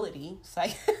versatility.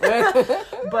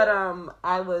 But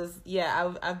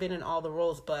I've been in all the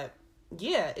roles. But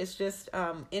yeah, it's just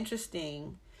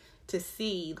interesting to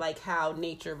see like how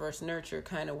nature versus nurture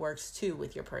kind of works too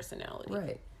with your personality.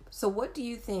 Right. So what do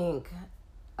you think?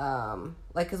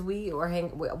 Like, cause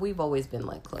we've always been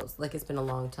like close. Like it's been a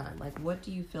long time. Like, what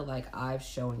do you feel like I've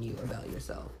shown you about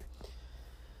yourself?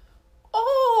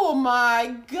 Oh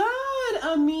my God,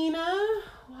 Amina!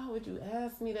 Why would you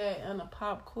ask me that on a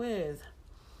pop quiz?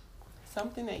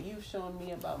 Something that you've shown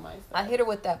me about myself. I hit her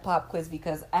with that pop quiz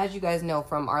because, as you guys know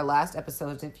from our last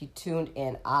episodes, if you tuned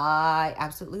in, I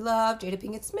absolutely love Jada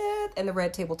Pinkett Smith and the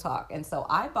Red Table Talk, and so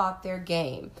I bought their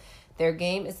game. Their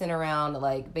game is centered around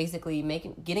like basically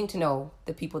getting to know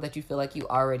the people that you feel like you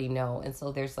already know. And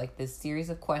so there's like this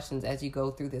series of questions as you go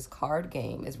through this card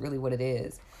game is really what it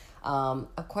is.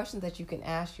 Of questions that you can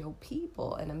ask your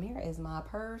people. And Amira is my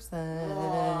person.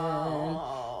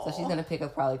 Aww. So she's going to pick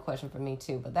up probably a question for me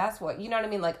too. But that's what, you know what I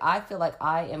mean? Like I feel like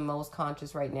I am most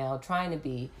conscious right now trying to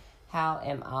be, how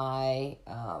am I,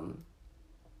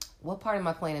 what part am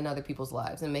I playing in other people's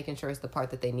lives and making sure it's the part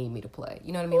that they need me to play?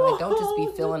 You know what I mean? Like, don't just be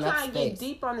filling up space. Get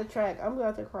deep on the track. I'm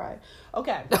about to cry.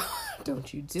 Okay.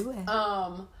 Don't you do it.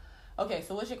 Okay,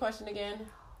 so what's your question again?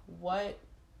 What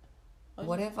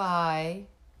have I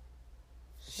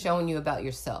shown you about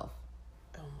yourself?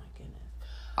 Oh, my goodness.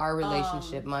 Our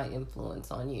relationship, my influence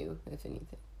on you, if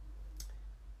anything.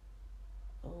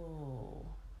 Oh,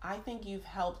 I think you've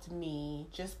helped me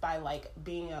just by, like,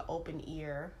 being an open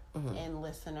ear and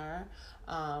listener,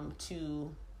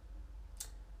 to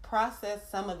process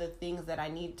some of the things that I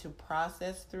need to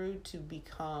process through to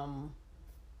become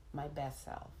my best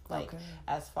self. Like,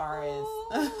 as far as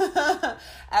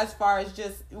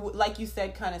just, like you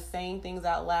said, kind of saying things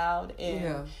out loud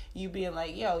and you being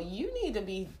like, yo, you need to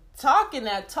be talking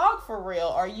that talk for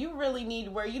real, or you really need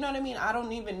where, you know what I mean? I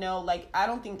don't even know, like, I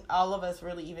don't think all of us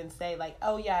really even say like,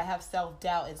 oh yeah, I have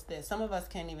self-doubt, it's this. Some of us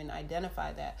can't even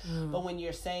identify that. But when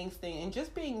you're saying things and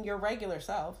just being your regular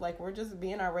self, like we're just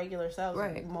being our regular selves,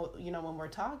 right? You know, when we're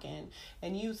talking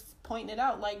and you pointing it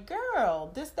out like, girl,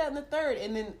 this, that, and the third,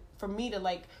 and then for me to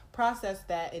like process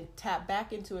that and tap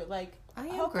back into it, like, I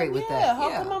am great with that. How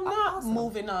come I'm not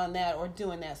moving on that or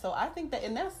doing that? So I think that,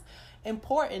 and that's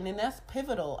important and that's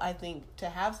pivotal, I think, to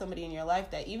have somebody in your life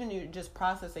that even you're just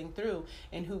processing through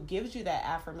and who gives you that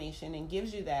affirmation and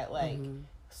gives you that like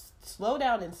slow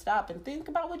down and stop and think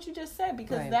about what you just said,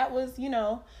 because that was, you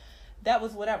know, that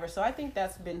was whatever. So I think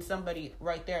that's been somebody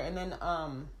right there. And then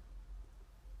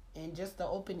and just the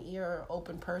open ear,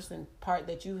 open person part,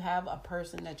 that you have a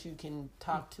person that you can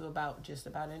talk to about just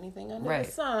about anything under the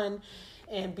sun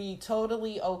and be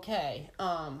totally okay.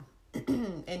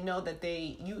 And know that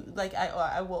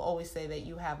I will always say that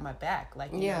you have my back,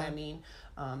 like, you know what I mean,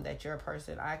 that you're a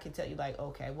person I can tell you like,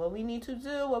 okay, what we need to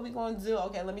do, what we going to do,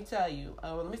 okay, let me tell you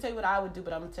what I would do,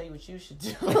 but I'm gonna tell you what you should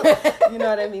do. You know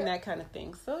what I mean, that kind of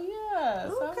thing. So yeah,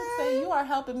 so I would say you are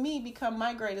helping me become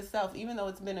my greatest self, even though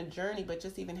it's been a journey, but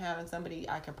just even having somebody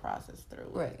I can process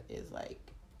through is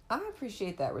like, I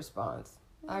appreciate that response.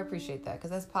 I appreciate that because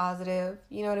that's positive.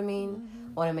 You know what I mean?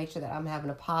 I want to make sure that I'm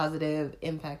having a positive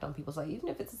impact on people's life, even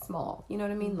if it's small. You know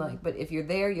what I mean? Like, but if you're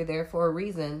there for a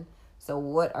reason. So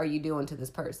what are you doing to this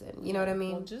person? You know what I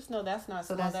mean? Well, just know that's not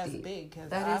small. That's big,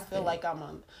 because I feel like I'm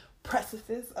on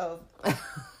precipice of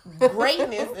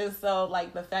greatness, and so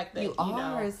like the fact that you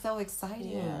are is so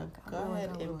exciting. Yeah, go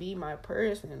ahead and be my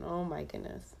person. Oh my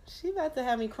goodness, she about to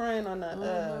have me crying on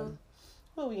the.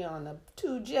 What we on, the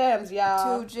 2 gems,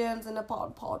 y'all? 2 gems in the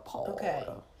pod. Okay.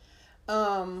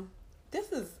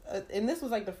 This is, and this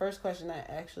was like the first question that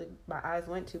actually my eyes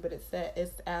went to, but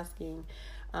it's asking,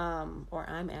 or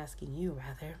I'm asking you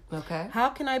rather. Okay. How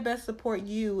can I best support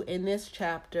you in this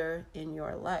chapter in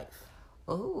your life?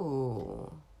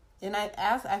 Ooh. And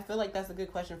I feel like that's a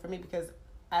good question for me, because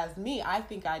as me, I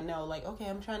think I know, like, okay,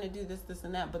 I'm trying to do this,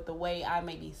 and that, but the way I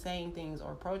may be saying things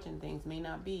or approaching things may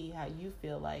not be how you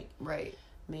feel like. Right.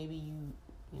 Maybe you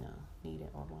know, need it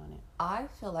or want it. I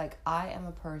feel like I am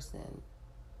a person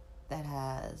that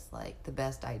has, like, the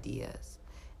best ideas,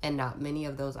 and not many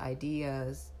of those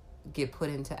ideas get put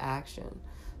into action.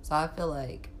 So I feel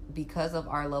like because of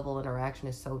our level of interaction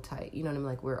is so tight, you know what I mean?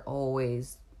 Like, we're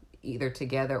always either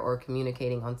together or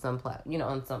communicating on some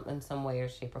in some way or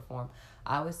shape or form.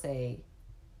 I would say,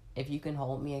 if you can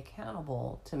hold me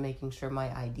accountable to making sure my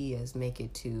ideas make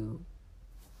it to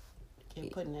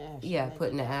get put into action. Yeah, put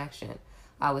into action.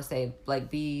 I would say, like,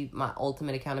 be my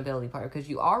ultimate accountability partner, because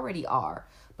you already are,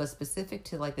 but specific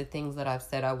to, like, the things that I've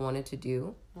said I wanted to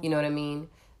do, you know what I mean?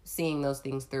 Seeing those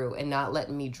things through and not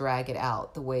letting me drag it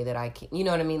out the way that I can, you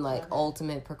know what I mean? Like,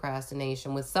 ultimate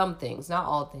procrastination with some things, not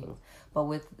all things, but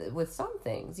with some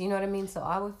things, you know what I mean? So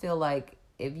I would feel like,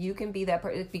 if you can be that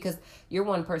person, because you're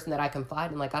one person that I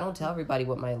confide in. Like, I don't tell everybody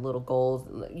what my little goals,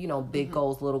 you know, big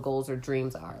goals, little goals, or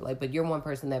dreams are. Like, but you're one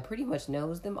person that pretty much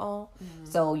knows them all.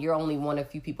 So you're only one of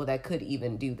few people that could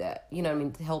even do that. You know what I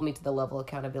mean? To help me to the level of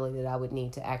accountability that I would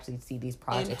need to actually see these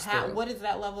projects through. What is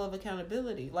that level of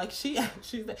accountability? Like, she's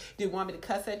like, do you want me to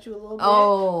cuss at you a little bit?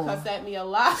 Oh. Cuss at me a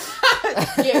lot?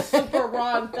 Get super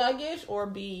raw and thuggish? Or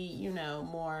be, you know,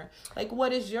 more, like,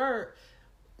 what is your...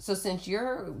 So since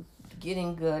you're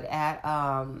getting good at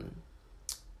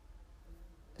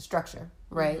structure,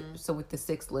 right? So with the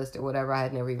 6 list or whatever, I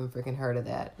had never even freaking heard of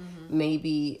that.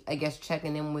 Maybe, I guess,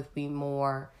 checking in with me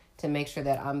more to make sure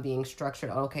that I'm being structured.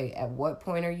 Okay, at what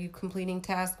point are you completing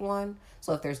task 1?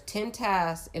 So if there's 10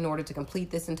 tasks in order to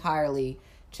complete this entirely,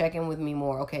 check in with me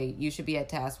more. Okay, you should be at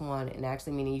task 1, and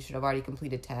actually meaning you should have already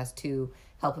completed task 2,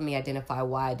 helping me identify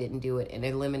why I didn't do it and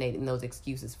eliminating those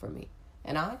excuses for me.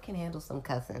 And I can handle some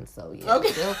cussing, so yeah,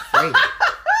 feel free.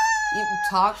 You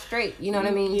talk straight, you know what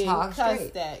I mean? Talk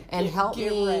straight. And help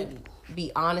me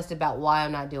be honest about why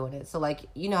I'm not doing it. So, like,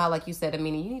 you know how, like you said, I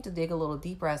mean, you need to dig a little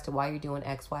deeper as to why you're doing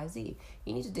X, Y, Z.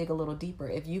 You need to dig a little deeper.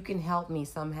 If you can help me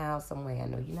somehow, some way, I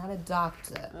know you're not a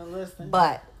doctor,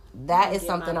 but that is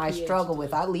something I struggle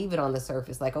with. I leave it on the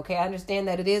surface. Like, okay, I understand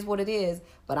that it is what it is,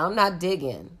 but I'm not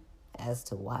digging as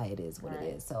to why it is what it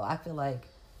is. So I feel like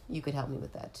you could help me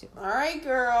with that too. All right,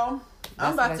 girl.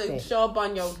 I'm about to show up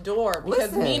on your door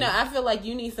because Mina, I feel like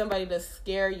you need somebody to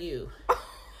scare you.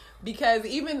 Because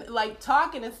even like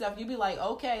talking and stuff, you be like,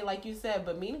 okay, like you said,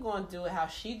 but Mina going to do it how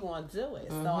she going to do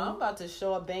it. So I'm about to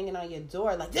show up banging on your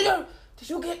door like, did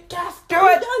you get gas? Do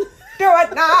it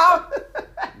now.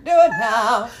 Do it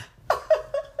now.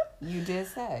 You did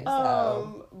say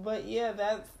so. But yeah,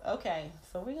 that's okay.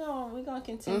 So we're gonna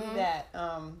continue that.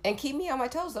 And keep me on my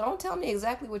toes. So don't tell me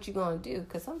exactly what you're gonna do,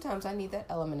 because sometimes I need that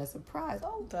element of surprise.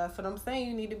 Oh, that's what I'm saying.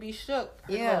 You need to be shook.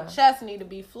 Your chest need to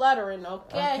be fluttering.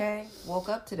 Okay. Woke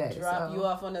up today. Drop you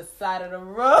off on the side of the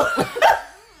road.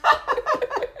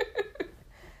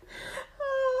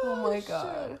 Oh my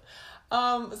God.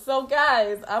 So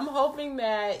guys, I'm hoping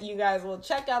that you guys will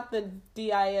check out the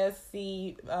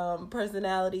DISC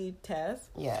personality test.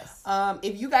 Yes.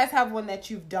 If you guys have one that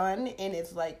you've done and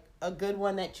it's like a good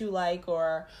one that you like,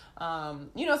 or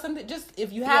you know, something, just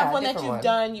if you have one that you've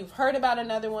done, you've heard about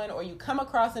another one, or you come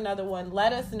across another one,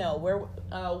 let us know. We're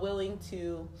willing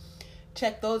to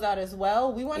check those out as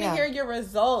well. We want to hear your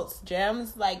results,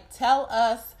 Gems. Like, tell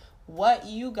us what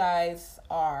you guys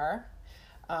are.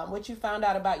 What you found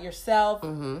out about yourself,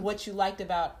 what you liked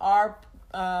about our,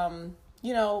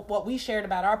 you know, what we shared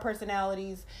about our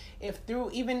personalities.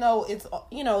 Even though it's,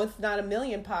 you know, it's not a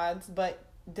million pods, but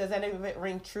does any of it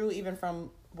ring true even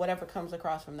from whatever comes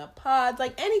across from the pods?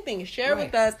 Like anything, share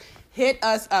with us, hit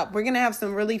us up. We're going to have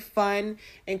some really fun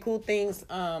and cool things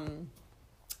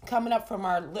coming up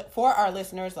for our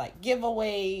listeners, like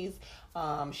giveaways,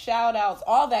 shout outs,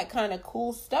 all that kind of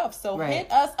cool stuff. So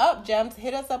hit us up, Gems.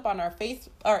 Hit us up on our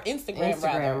Instagram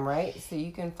rather. Right? So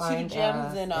you can find 2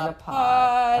 Gems in a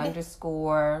pod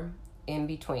 _ in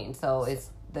between. So it's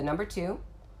the number 2,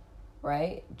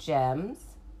 right? Gems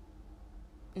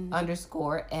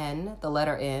 _N, the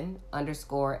letter N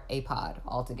 _ a pod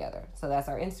all together. So that's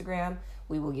our Instagram.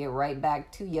 We will get right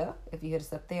back to you if you hit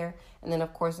us up there. And then,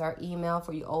 of course, our email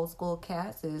for you old school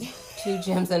cats is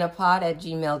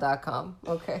 2gemsinapod@gmail.com.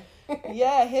 Okay.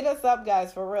 Yeah, hit us up,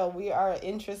 guys, for real. We are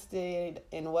interested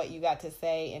in what you got to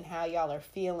say and how y'all are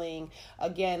feeling.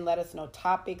 Again, let us know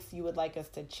topics you would like us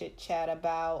to chit-chat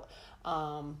about.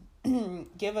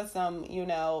 Give us some, you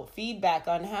know, feedback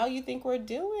on how you think we're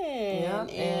doing. Yeah,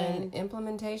 and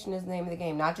implementation is the name of the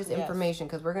game, not just information,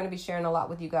 because we're going to be sharing a lot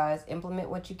with you guys.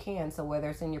 Implement what you can. So whether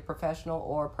it's in your professional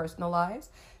or personal lives,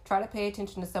 try to pay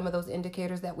attention to some of those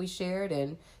indicators that we shared,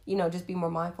 and, you know, just be more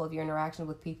mindful of your interactions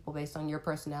with people based on your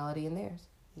personality and theirs.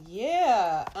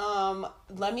 Yeah. From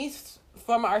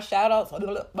our shout outs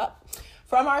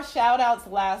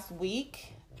last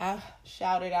week, I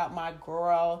shouted out my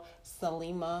girl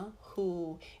Salima,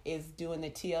 who is doing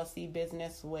the TLC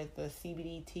business with the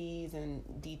CBD teas and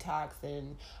detox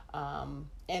and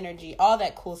energy, all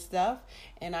that cool stuff.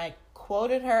 And I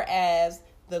quoted her as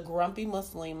the grumpy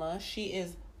Muslima. She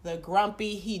is the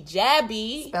grumpy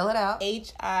hijabi. Spell it out.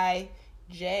 HIJABI.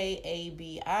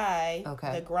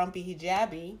 Okay. The grumpy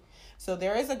hijabi. So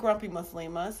there is a grumpy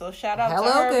Muslima. So shout out to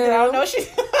her. Girl. I don't know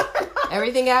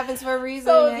Everything happens for a reason.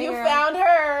 So if you found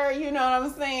her, you know what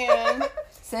I'm saying?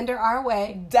 Send her our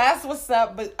way. That's what's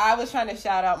up. But I was trying to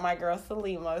shout out my girl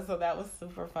Salima, so that was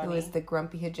super funny. Who is the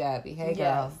grumpy hijabi? Hey,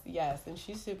 girl. Yes, and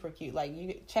she's super cute. Like,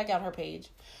 you check out her page.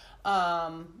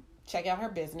 Check out her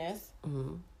business.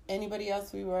 Mm-hmm. Anybody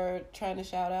else we were trying to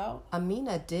shout out?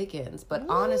 Amina Diggins. But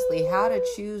honestly, how to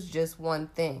choose just one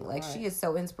thing. Like, she is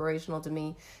so inspirational to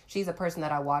me. She's a person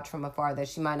that I watch from afar that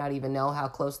she might not even know how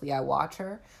closely I watch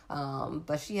her.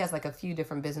 But she has like a few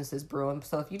different businesses brewing.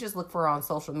 So if you just look for her on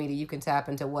social media, you can tap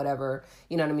into whatever,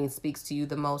 you know what I mean, speaks to you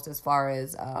the most as far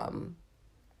as,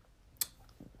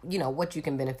 you know, what you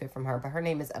can benefit from her. But her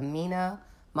name is Amina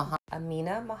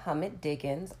Muhammad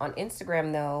Diggins. On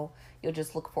Instagram, though, you'll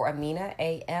just look for Amina,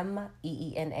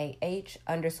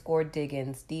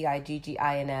 AMEENAH_Diggins,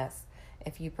 DIGGINS.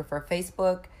 If you prefer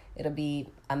Facebook, it'll be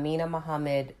Amina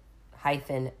Muhammad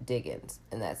 -Diggins,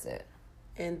 and that's it.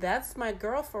 And that's my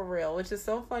girl for real, which is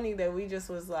so funny that we just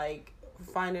was like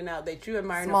finding out that you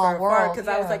admire her for afar, because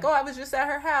I was like, oh, I was just at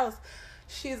her house.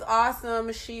 She's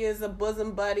awesome. She is a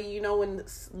bosom buddy. You know, when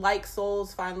like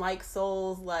souls find like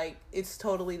souls, like, it's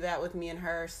totally that with me and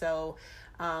her. So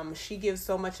she gives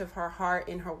so much of her heart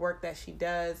in her work that she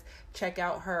does. Check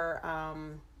out her,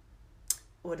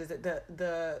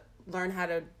 the Learn How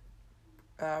to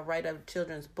Write a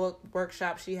Children's Book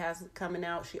workshop she has coming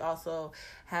out. She also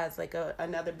has like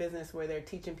another business where they're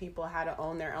teaching people how to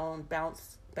own their own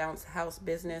bounce house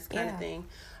business kind of thing.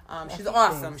 She's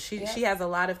awesome. She has a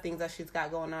lot of things that she's got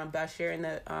going on.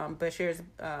 Bashir's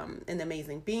in the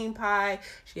Amazing Bean Pie.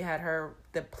 She had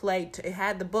the play. It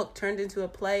had the book turned into a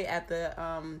play at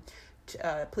the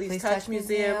Please Touch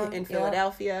Museum in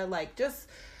Philadelphia. Like, just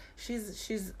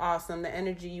she's awesome. The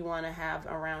energy you want to have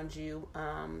around you.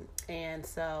 And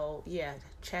so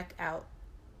check out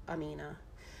Amina.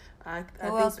 I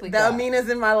think the Aminas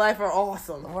in my life are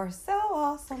awesome. We're so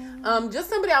awesome. Just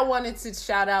somebody I wanted to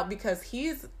shout out because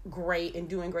he's great and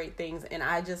doing great things, and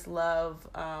I just love,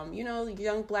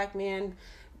 young black man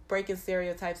breaking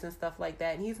stereotypes and stuff like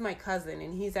that. And he's my cousin,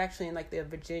 and he's actually in like the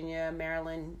Virginia,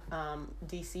 Maryland,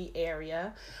 DC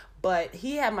area. But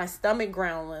he had my stomach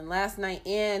growling last night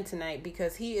and tonight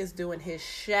because he is doing his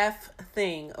chef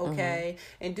thing, okay?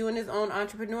 Mm-hmm. And doing his own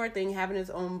entrepreneur thing, having his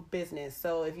own business.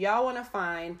 So if y'all want to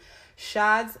find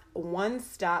Shad's One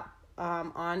Stop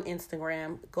on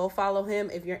Instagram, go follow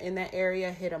him. If you're in that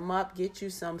area, hit him up. Get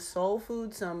you some soul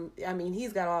food.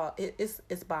 He's got all,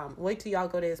 it's bomb. Wait till y'all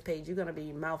go to his page. You're going to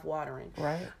be mouth watering.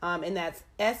 Right. And that's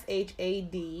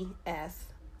SHADS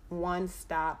One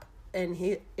Stop. And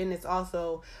it's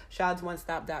also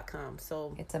shadsonestop.com.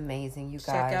 So it's amazing, you guys.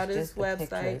 Check out his website.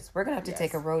 Pictures. We're gonna have to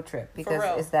take a road trip because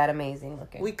it's that amazing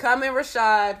looking. We come in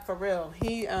Rashad for real.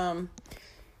 He's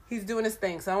doing his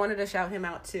thing, so I wanted to shout him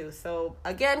out too. So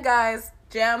again, guys,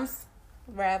 Gems,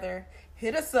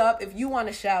 hit us up if you want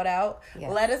to shout out. Yes.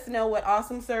 Let us know what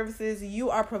awesome services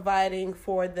you are providing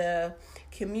for the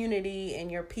community and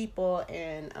your people,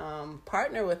 and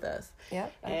partner with us.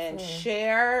 Yep, and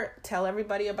share. Tell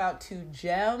everybody about Two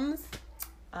Gems.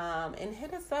 And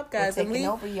hit us up, guys. We're taking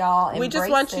over, y'all. We just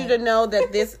want you to know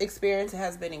that this experience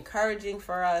has been encouraging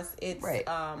for us. It's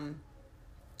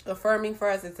affirming for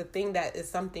us. It's a thing that is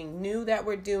something new that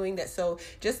we're doing. So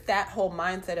just that whole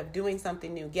mindset of doing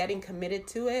something new, getting committed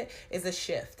to it, is a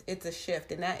shift. It's a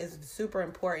shift, and that is super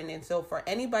important. And so for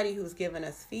anybody who's given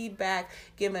us feedback,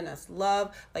 given us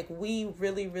love, like, we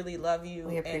really, really love you,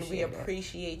 and we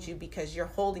appreciate you because you're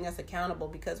holding us accountable,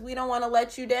 because we don't want to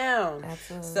let you down.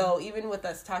 Absolutely. So even with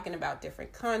us talking about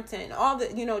different content, all the,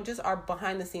 just our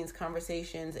behind the scenes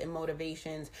conversations and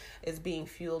motivations is being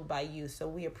fueled by you. So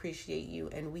we appreciate you,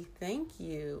 and we thank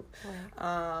you.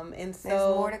 And so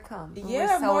there's more to come.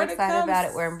 Yeah, we're so excited about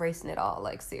it. We're embracing it all,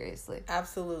 like, seriously.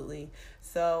 Absolutely.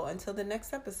 So until the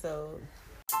next episode.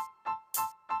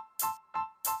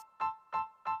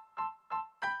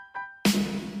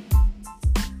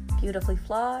 Beautifully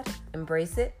flawed,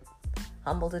 embrace it.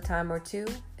 Humbled a time or two,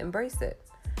 embrace it.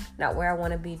 Not where I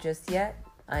want to be just yet,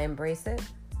 I embrace it.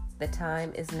 The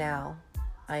time is now,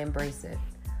 I embrace it.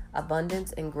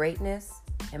 Abundance and greatness,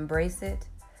 embrace it.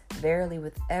 Verily,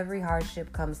 with every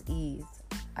hardship comes ease.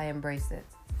 I embrace it.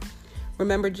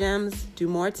 Remember, Gems, do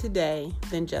more today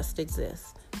than just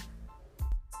exist.